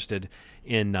as interested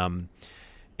in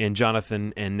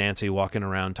Jonathan and Nancy walking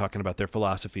around talking about their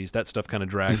philosophies. That stuff kind of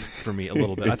dragged for me a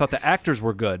little bit. I thought the actors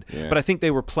were good, but I think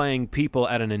they were playing people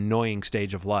at an annoying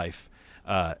stage of life,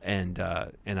 and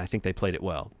I think they played it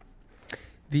well.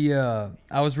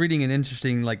 I was reading an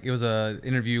interesting, it was a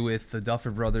interview with the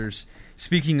Duffer Brothers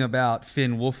speaking about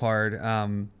Finn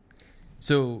Wolfhard.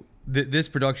 This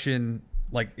production,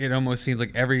 it almost seems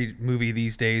like every movie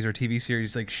these days or TV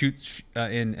series shoots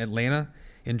in Atlanta,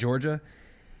 in Georgia.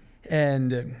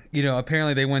 And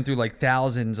apparently they went through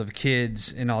thousands of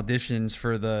kids in auditions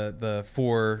for the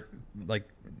four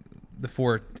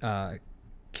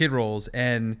kid roles.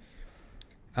 And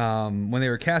when they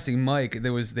were casting Mike, they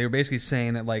were basically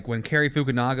saying that when Cary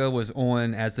Fukunaga was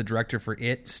on as the director for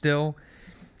It still,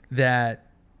 that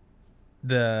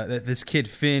this kid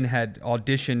Finn had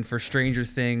auditioned for Stranger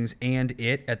Things and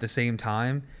It at the same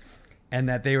time, and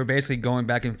that they were basically going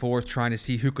back and forth trying to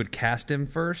see who could cast him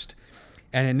first.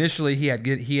 And initially he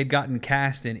had gotten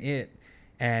cast in It,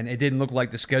 and it didn't look like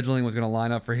the scheduling was going to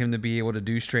line up for him to be able to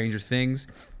do Stranger Things.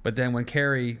 But then when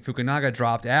Cary Fukunaga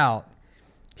dropped out,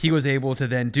 he was able to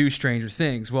then do Stranger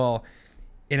Things. Well,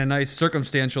 in a nice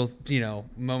circumstantial,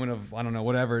 moment of, I don't know,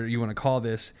 whatever you want to call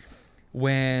this,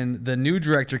 when the new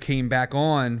director came back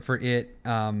on for It,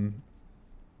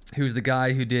 who's the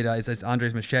guy who did it's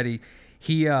Andres Machete,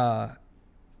 he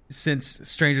since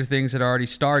Stranger Things had already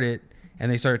started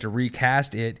and they started to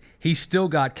recast It, he still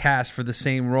got cast for the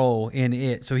same role in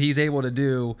It. So he's able to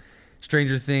do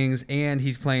Stranger Things, and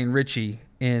he's playing Richie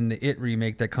in the It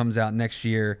remake that comes out next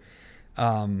year.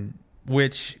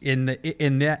 Which in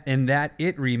that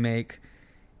It remake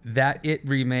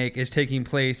is taking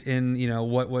place in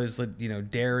what was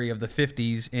Derry of the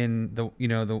 50s in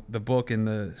the book and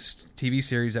the TV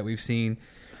series that we've seen.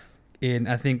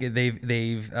 I think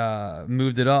they've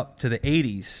moved it up to the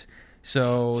 80s,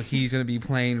 so he's going to be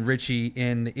playing Richie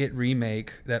in the It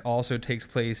remake that also takes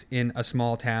place in a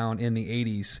small town in the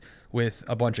 80s with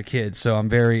a bunch of kids. So I'm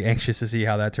very anxious to see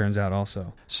how that turns out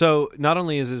also. So not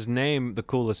only is his name the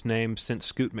coolest name since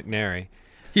Scoot McNairy,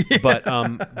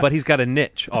 but he's got a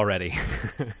niche already.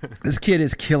 This kid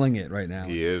is killing it right now.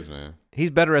 He is, man.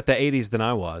 He's better at the 80s than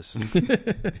I was.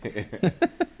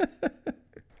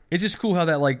 It's just cool how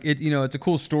that it's a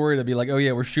cool story to be oh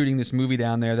yeah, we're shooting this movie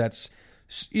down there that's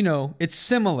it's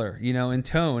similar, in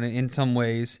tone in some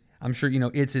ways. I'm sure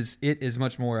it is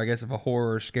much more, I guess, of a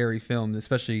horror, scary film,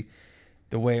 especially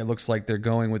the way it looks like they're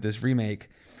going with this remake.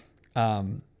 But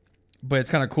it's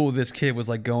kind of cool. This kid was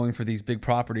going for these big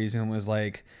properties and was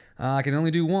I can only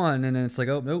do one, and then it's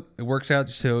oh nope, it works out.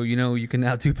 So you can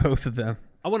now do both of them.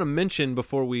 I want to mention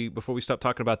before we stop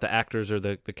talking about the actors or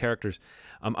the characters,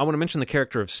 I want to mention the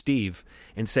character of Steve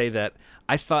and say that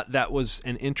I thought that was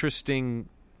an interesting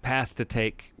path to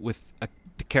take with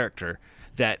the character,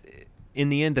 that in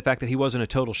the end, the fact that he wasn't a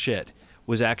total shit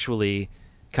was actually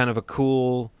kind of a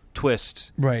cool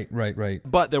twist. Right.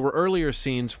 But there were earlier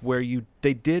scenes where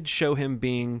they did show him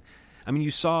being, you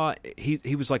saw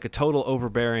he was like a total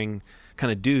overbearing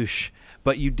kind of douche,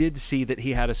 but you did see that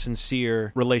he had a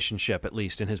sincere relationship, at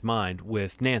least in his mind,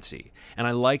 with Nancy. And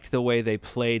I liked the way they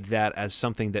played that as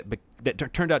something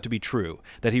that turned out to be true,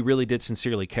 that he really did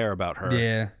sincerely care about her.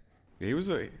 Yeah. He was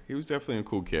definitely a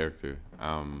cool character.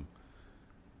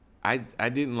 I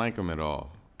didn't like him at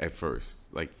all at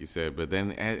first, like you said, but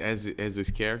then as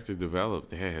his character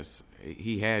developed,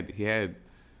 he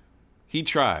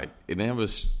tried, and that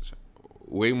was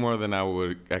way more than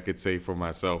I could say for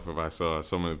myself if I saw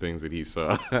some of the things that he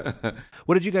saw.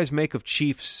 What did you guys make of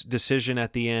Chief's decision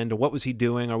at the end? What was he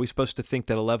doing? Are we supposed to think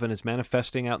that Eleven is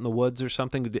manifesting out in the woods or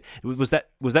something? Was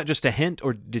that just a hint,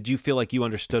 or did you feel like you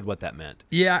understood what that meant?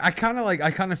 Yeah, I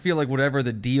kind of feel like whatever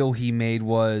the deal he made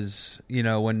was,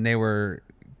 when they were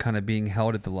kind of being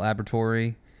held at the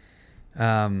laboratory.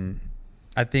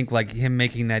 I think him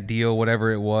making that deal,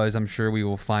 whatever it was, I'm sure we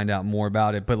will find out more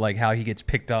about it. But how he gets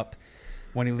picked up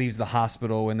when he leaves the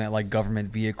hospital in that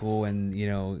government vehicle,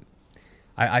 and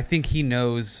I think he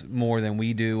knows more than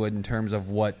we do in terms of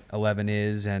what 11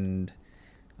 is and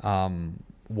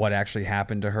what actually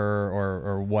happened to her,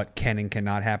 or what can and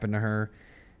cannot happen to her.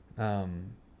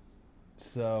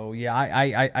 So yeah,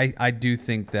 I do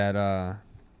think that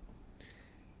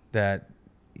that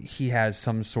he has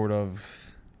some sort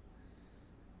of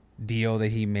deal that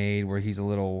he made where he's a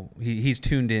little he's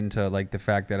tuned into like the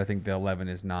fact that I think the 11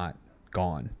 is not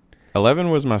gone. 11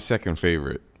 was my second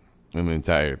favorite in the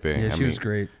entire thing. Yeah, she was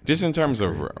great. Just in terms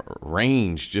of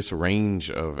range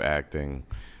of acting.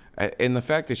 And the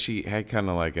fact that she had kind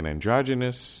of like an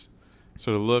androgynous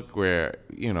sort of look where,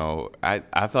 you know,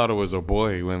 I thought it was a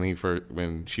boy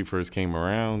when she first came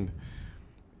around,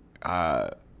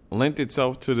 lent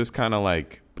itself to this kind of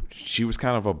like, she was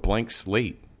kind of a blank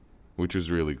slate, which was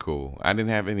really cool. I didn't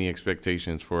have any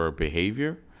expectations for her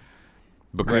behavior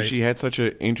because she had such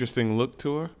an interesting look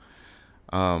to her.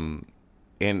 And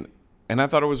I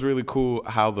thought it was really cool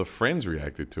how the friends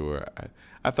reacted to her.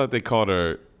 I thought they called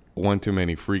her one too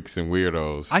many freaks and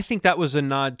weirdos. I think that was a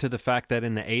nod to the fact that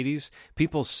in the 80s,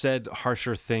 people said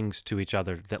harsher things to each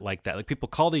other like that. Like people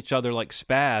called each other like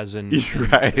spaz and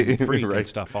freak and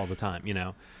stuff all the time, you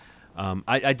know.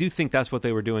 I do think that's what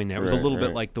they were doing there. It was a little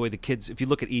bit like the way the kids, if you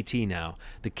look at E.T. now,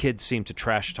 the kids seem to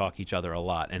trash talk each other a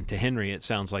lot. And to Henry, it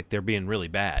sounds like they're being really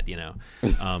bad, you know.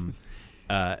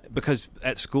 Because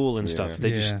at school and stuff,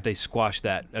 they squash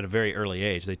that at a very early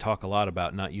age. They talk a lot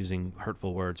about not using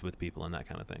hurtful words with people and that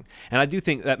kind of thing. And I do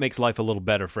think that makes life a little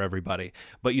better for everybody.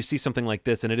 But you see something like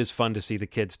this, and it is fun to see the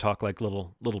kids talk like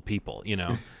little people, you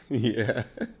know. Yeah.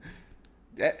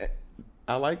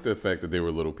 I like the fact that they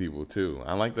were little people, too.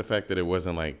 I like the fact that it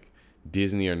wasn't like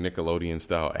Disney or Nickelodeon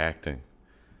style acting,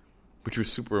 which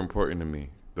was super important to me,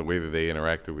 the way that they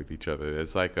interacted with each other.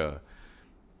 It's like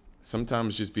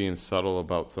sometimes just being subtle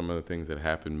about some of the things that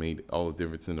happened made all the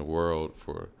difference in the world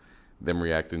for them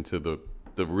reacting to the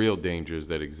real dangers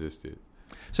that existed.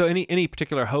 So any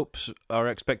particular hopes or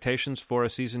expectations for a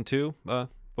season 2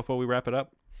 before we wrap it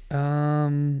up?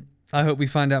 I hope we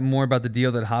find out more about the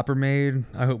deal that Hopper made.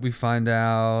 I hope we find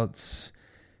out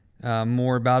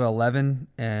more about 11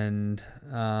 and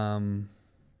I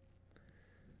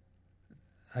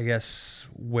guess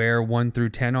where 1 through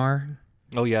 10 are.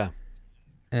 Oh, yeah.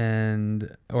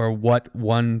 And or what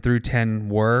 1 through 10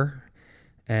 were,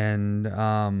 and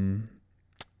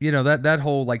you know, that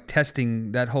whole like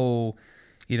testing, that whole,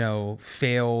 you know,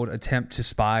 failed attempt to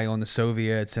spy on the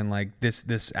Soviets, and like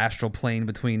this astral plane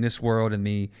between this world and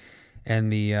the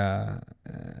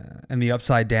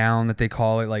upside down that they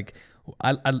call it. Like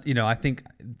I think,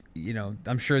 you know,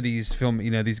 I'm sure these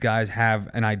guys have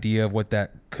an idea of what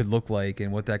that could look like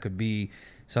and what that could be.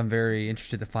 So I'm very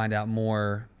interested to find out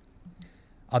more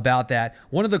about that.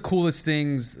 One of the coolest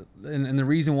things, and the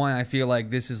reason why I feel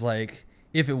like this is like,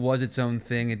 if it was its own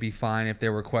thing, it'd be fine if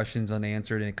there were questions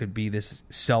unanswered, and it could be this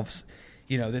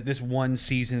this one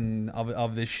season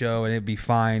of this show, and it'd be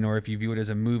fine. Or if you view it as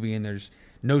a movie and there's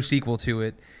no sequel to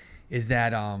it, is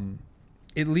that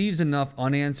it leaves enough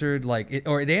unanswered,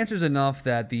 it answers enough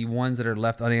that the ones that are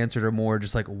left unanswered are more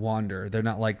just like wander. They're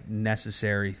not like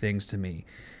necessary things to me.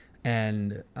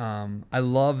 And I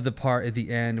love the part at the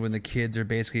end when the kids are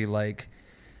basically like,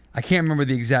 I can't remember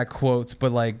the exact quotes,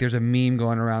 but like there's a meme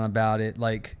going around about it.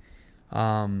 Like,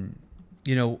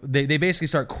 you know, they basically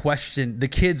start the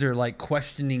kids are like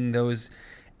questioning those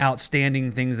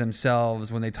outstanding things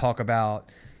themselves when they talk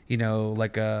about, you know,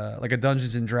 like a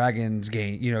Dungeons and Dragons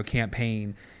game, you know,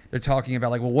 campaign. They're talking about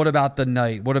like, well, what about the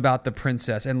knight? What about the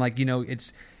princess? And like, you know,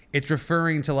 it's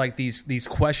referring to like these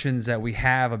questions that we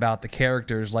have about the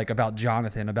characters, like about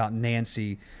Jonathan, about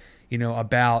Nancy, you know,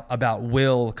 about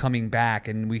Will coming back,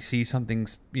 and we see something,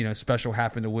 you know, special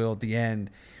happen to Will at the end.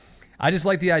 I just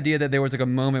like the idea that there was like a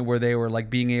moment where they were like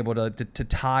being able to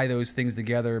tie those things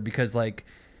together, because like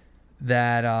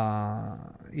that,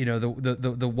 you know,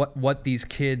 the what these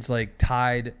kids like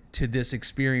tied to this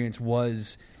experience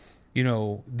was, you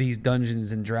know, these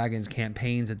Dungeons and Dragons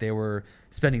campaigns that they were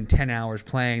spending 10 hours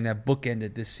playing that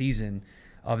bookended this season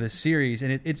of this series.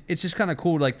 And it's just kind of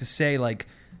cool, like, to say, like,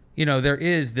 you know, there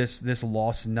is this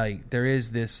lost knight. There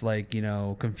is this, like, you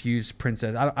know, confused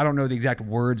princess. I don't know the exact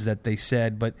words that they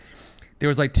said, but there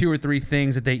was like 2 or 3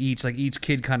 things that each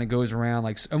kid kind of goes around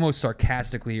like almost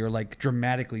sarcastically or like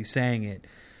dramatically saying it,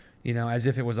 you know, as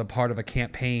if it was a part of a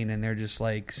campaign, and they're just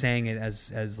like saying it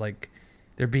as like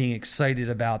they're being excited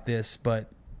about this.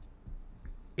 But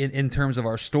in terms of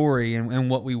our story and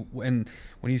when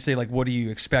you say like, what do you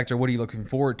expect or what are you looking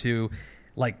forward to,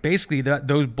 like basically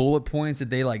those bullet points that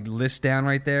they like list down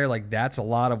right there, like that's a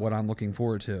lot of what I'm looking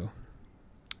forward to.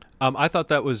 I thought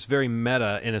that was very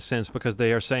meta in a sense, because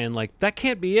they are saying like, that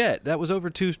can't be it. That was over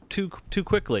too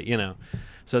quickly, you know.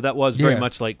 So that was very Yeah.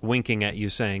 much like winking at you,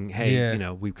 saying, "Hey, Yeah. you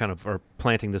know, we kind of are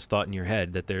planting this thought in your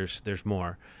head that there's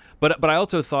more." But I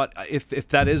also thought if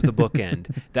that is the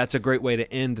bookend, that's a great way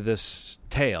to end this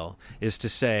tale, is to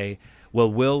say,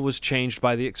 well, Will was changed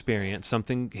by the experience,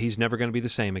 something he's never going to be the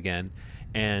same again,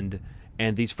 and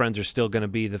these friends are still going to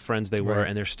be the friends they were, Right.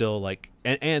 and they're still like,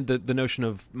 and the notion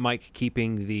of Mike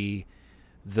keeping the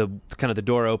kind of the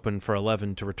door open for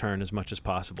Eleven to return as much as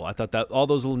possible. I thought that all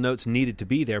those little notes needed to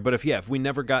be there. But if we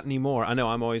never got any more, I know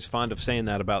I'm always fond of saying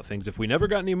that about things. If we never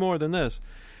got any more than this,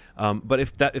 but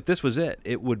if this was it,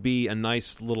 it would be a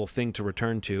nice little thing to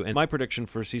return to. And my prediction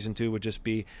for season 2 would just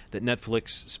be that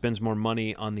Netflix spends more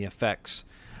money on the effects,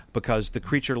 because the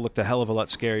creature looked a hell of a lot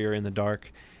scarier in the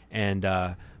dark, and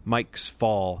Mike's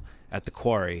fall at the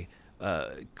quarry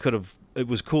it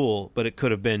was cool, but it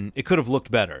could have looked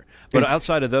better. But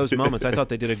outside of those moments, I thought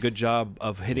they did a good job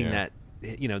of hitting that,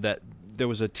 you know, that there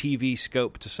was a TV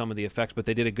scope to some of the effects, but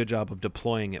they did a good job of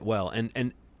deploying it well.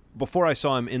 And before I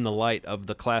saw him in the light of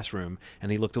the classroom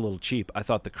and he looked a little cheap, I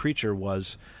thought the creature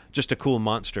was just a cool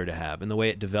monster to have, and the way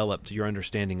it developed your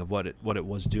understanding of what it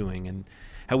was doing, and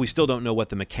how we still don't know what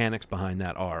the mechanics behind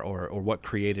that are, or what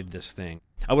created this thing.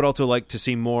 I would also like to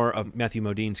see more of Matthew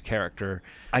Modine's character.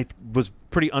 I was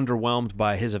pretty underwhelmed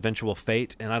by his eventual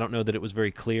fate, and I don't know that it was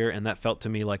very clear, and that felt to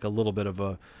me like a little bit of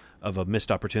a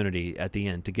missed opportunity at the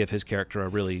end to give his character a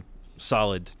really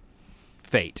solid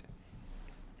fate.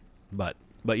 But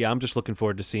yeah, I'm just looking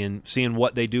forward to seeing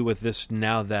what they do with this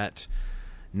now that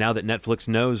Netflix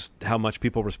knows how much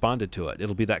people responded to it.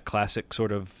 It'll be that classic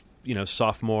sort of, you know,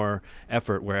 sophomore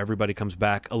effort where everybody comes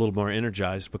back a little more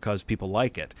energized because people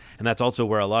like it. And that's also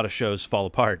where a lot of shows fall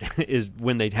apart, is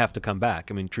when they have to come back.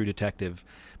 I mean, True Detective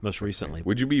most recently.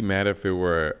 Would you be mad if it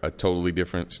were a totally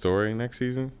different story next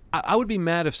season? I would be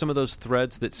mad if some of those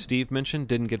threads that Steve mentioned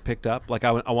didn't get picked up. Like,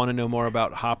 I want to know more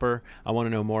about Hopper. I want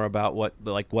to know more about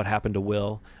what happened to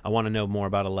Will. I want to know more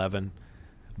about Eleven.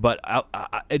 But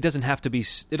it doesn't have to be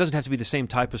the same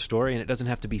type of story, and it doesn't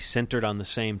have to be centered on the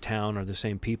same town or the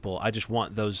same people. I just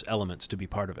want those elements to be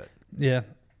part of it. Yeah,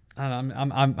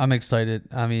 I'm excited.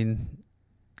 I mean,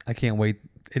 I can't wait.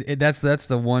 That's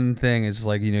the one thing, is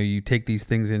like, you know, you take these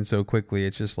things in so quickly.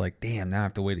 It's just like, damn, now I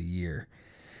have to wait a year.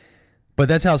 But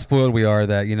that's how spoiled we are,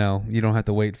 that, you know, you don't have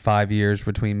to wait 5 years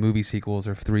between movie sequels,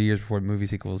 or 3 years before movie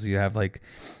sequels. You have like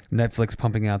Netflix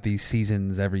pumping out these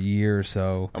seasons every year or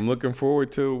so. I'm looking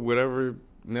forward to whatever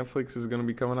Netflix is going to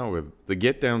be coming out with. The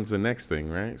Get Down's the next thing,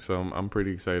 right? So I'm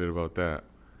pretty excited about that.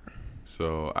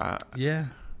 So Yeah.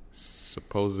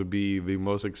 supposed to be the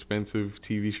most expensive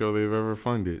TV show they've ever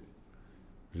funded.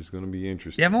 It's going to be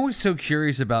interesting. Yeah, I'm always so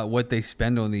curious about what they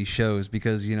spend on these shows,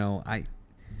 because, you know, I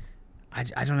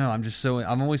don't know.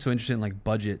 I'm always so interested in like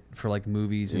budget for like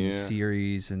movies and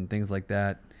series and things like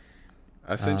that.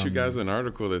 I sent you guys an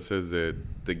article that says that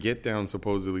the Get Down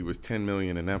supposedly was $10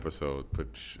 million an episode,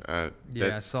 which I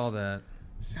saw that.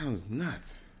 Sounds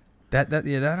nuts. I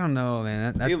don't know,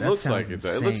 man. That Looks sounds like it.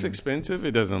 insane. It looks expensive.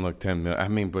 It doesn't look $10 million. I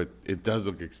mean, but it does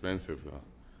look expensive though.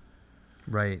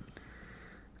 Right.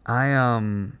 I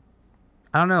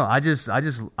don't know. I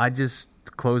just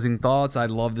closing thoughts. I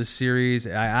love this series.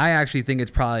 I actually think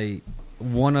it's probably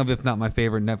one of, if not my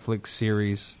favorite Netflix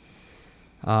series.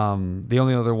 The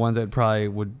only other ones that probably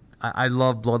would, I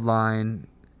love Bloodline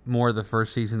more the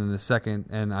first season than the second,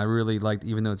 and I really liked,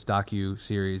 even though it's docu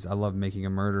series, I love Making a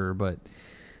Murderer, but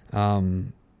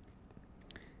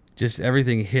just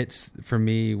everything hits for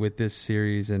me with this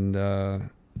series, and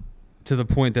to the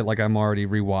point that like I'm already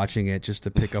rewatching it just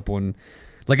to pick up on.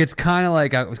 Like, it's kind of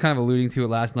like, I was kind of alluding to it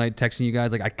last night, texting you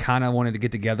guys, like I kind of wanted to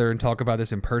get together and talk about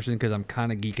this in person, because I'm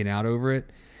kind of geeking out over it.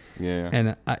 Yeah.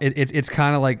 And it's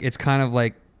kind of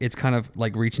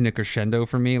like reaching a crescendo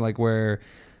for me, like where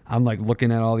I'm like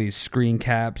looking at all these screen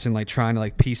caps and like trying to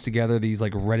like piece together these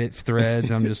like Reddit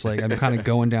threads. I'm just like, I'm kind of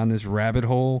going down this rabbit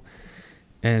hole,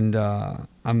 and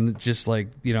I'm just like,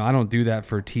 you know, I don't do that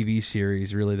for TV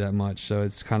series really that much, so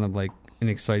it's kind of like an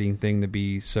exciting thing to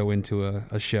be so into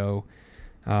a show.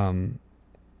 And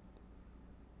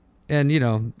you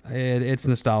know, it's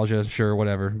nostalgia, sure,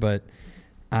 whatever, but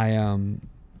I'm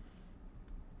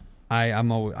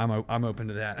open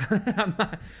to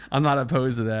that. I'm not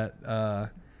opposed to that. I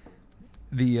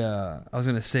was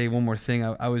going to say one more thing.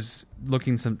 I was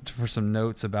looking for some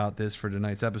notes about this for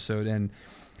tonight's episode, and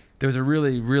there was a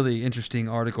really, really interesting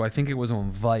article. I think it was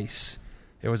on Vice.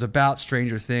 It was about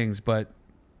Stranger Things, but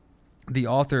the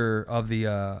author of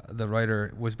the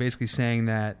writer was basically saying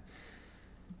that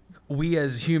we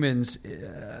as humans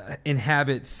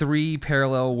inhabit 3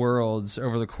 parallel worlds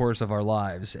over the course of our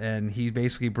lives, and he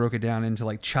basically broke it down into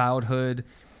like childhood,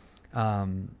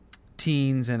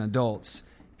 teens, and adults.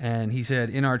 And he said,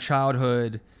 in our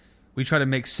childhood, we try to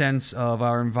make sense of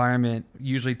our environment,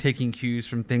 usually taking cues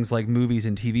from things like movies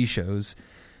and TV shows.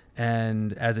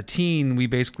 And as a teen, we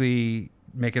basically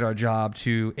make it our job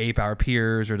to ape our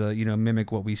peers or to,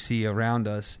 mimic what we see around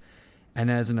us. And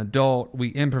as an adult, we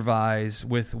improvise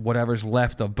with whatever's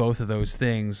left of both of those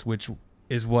things, which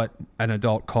is what an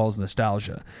adult calls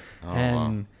nostalgia. Oh,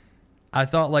 and wow. I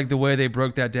thought like the way they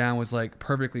broke that down was like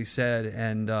perfectly said.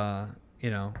 And, and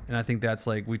I think that's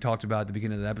like we talked about at the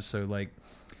beginning of the episode, like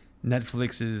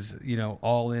Netflix's,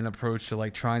 all in approach to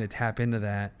like trying to tap into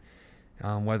that.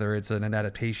 Whether it's an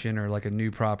adaptation or like a new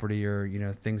property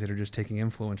or, things that are just taking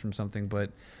influence from something.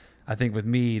 But I think with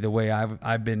me, the way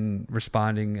I've been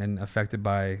responding and affected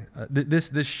by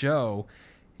this show,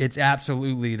 it's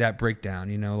absolutely that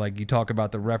breakdown. Like you talk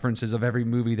about the references of every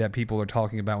movie that people are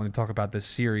talking about when they talk about this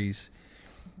series.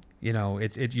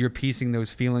 You're piecing those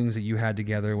feelings that you had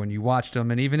together when you watched them.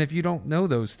 And even if you don't know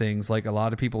those things, like a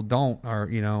lot of people don't, or,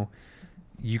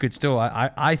 you could still,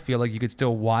 I feel like you could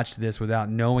still watch this without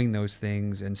knowing those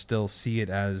things and still see it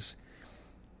as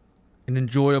an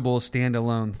enjoyable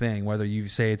standalone thing, whether you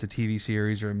say it's a TV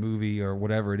series or a movie or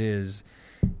whatever it is.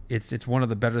 It's one of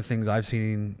the better things I've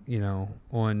seen,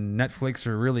 on Netflix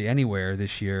or really anywhere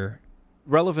this year.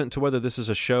 Relevant to whether this is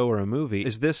a show or a movie,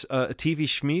 is this a TV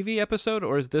Schmeevy episode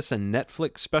or is this a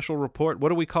Netflix special report? What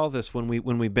do we call this when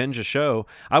we binge a show?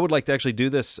 I would like to actually do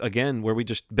this again, where we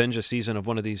just binge a season of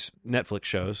one of these Netflix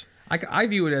shows. I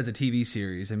view it as a TV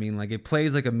series. I mean, like it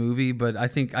plays like a movie, but I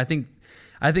think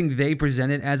they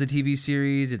present it as a TV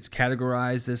series. It's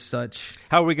categorized as such.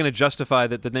 How are we going to justify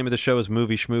that the name of the show is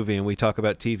Movie Schmoovie and we talk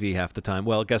about TV half the time?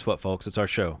 Well, guess what, folks? It's our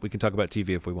show. We can talk about TV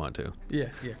if we want to. Yeah.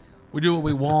 We do what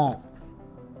we want.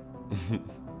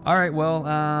 All right,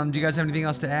 well, do you guys have anything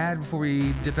else to add before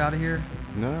we dip out of here?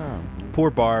 No. Poor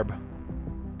Barb.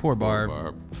 Poor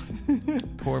Barb.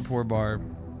 Poor Barb.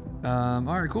 All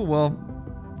right, cool. Well,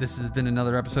 this has been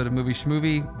another episode of Movie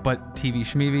Schmoovie, but TV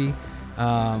Schmeevy.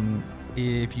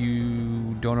 If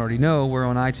you don't already know, we're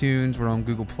on iTunes, we're on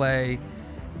Google Play,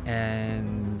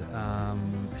 and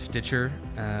Stitcher.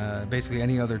 Basically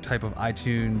any other type of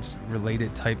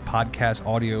iTunes-related type podcast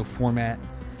audio format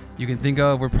you can think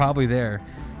of, we're probably there.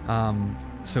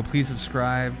 So please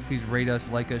subscribe, please rate us,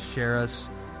 like us, share us.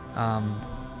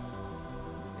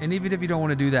 And even if you don't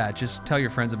want to do that, just tell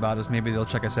your friends about us. Maybe they'll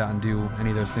check us out and do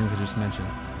any of those things I just mentioned,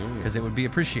 because it would be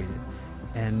appreciated.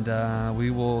 And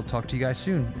we will talk to you guys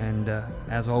soon. And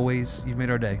as always, you've made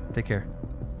our day. Take care.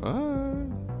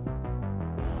 Bye.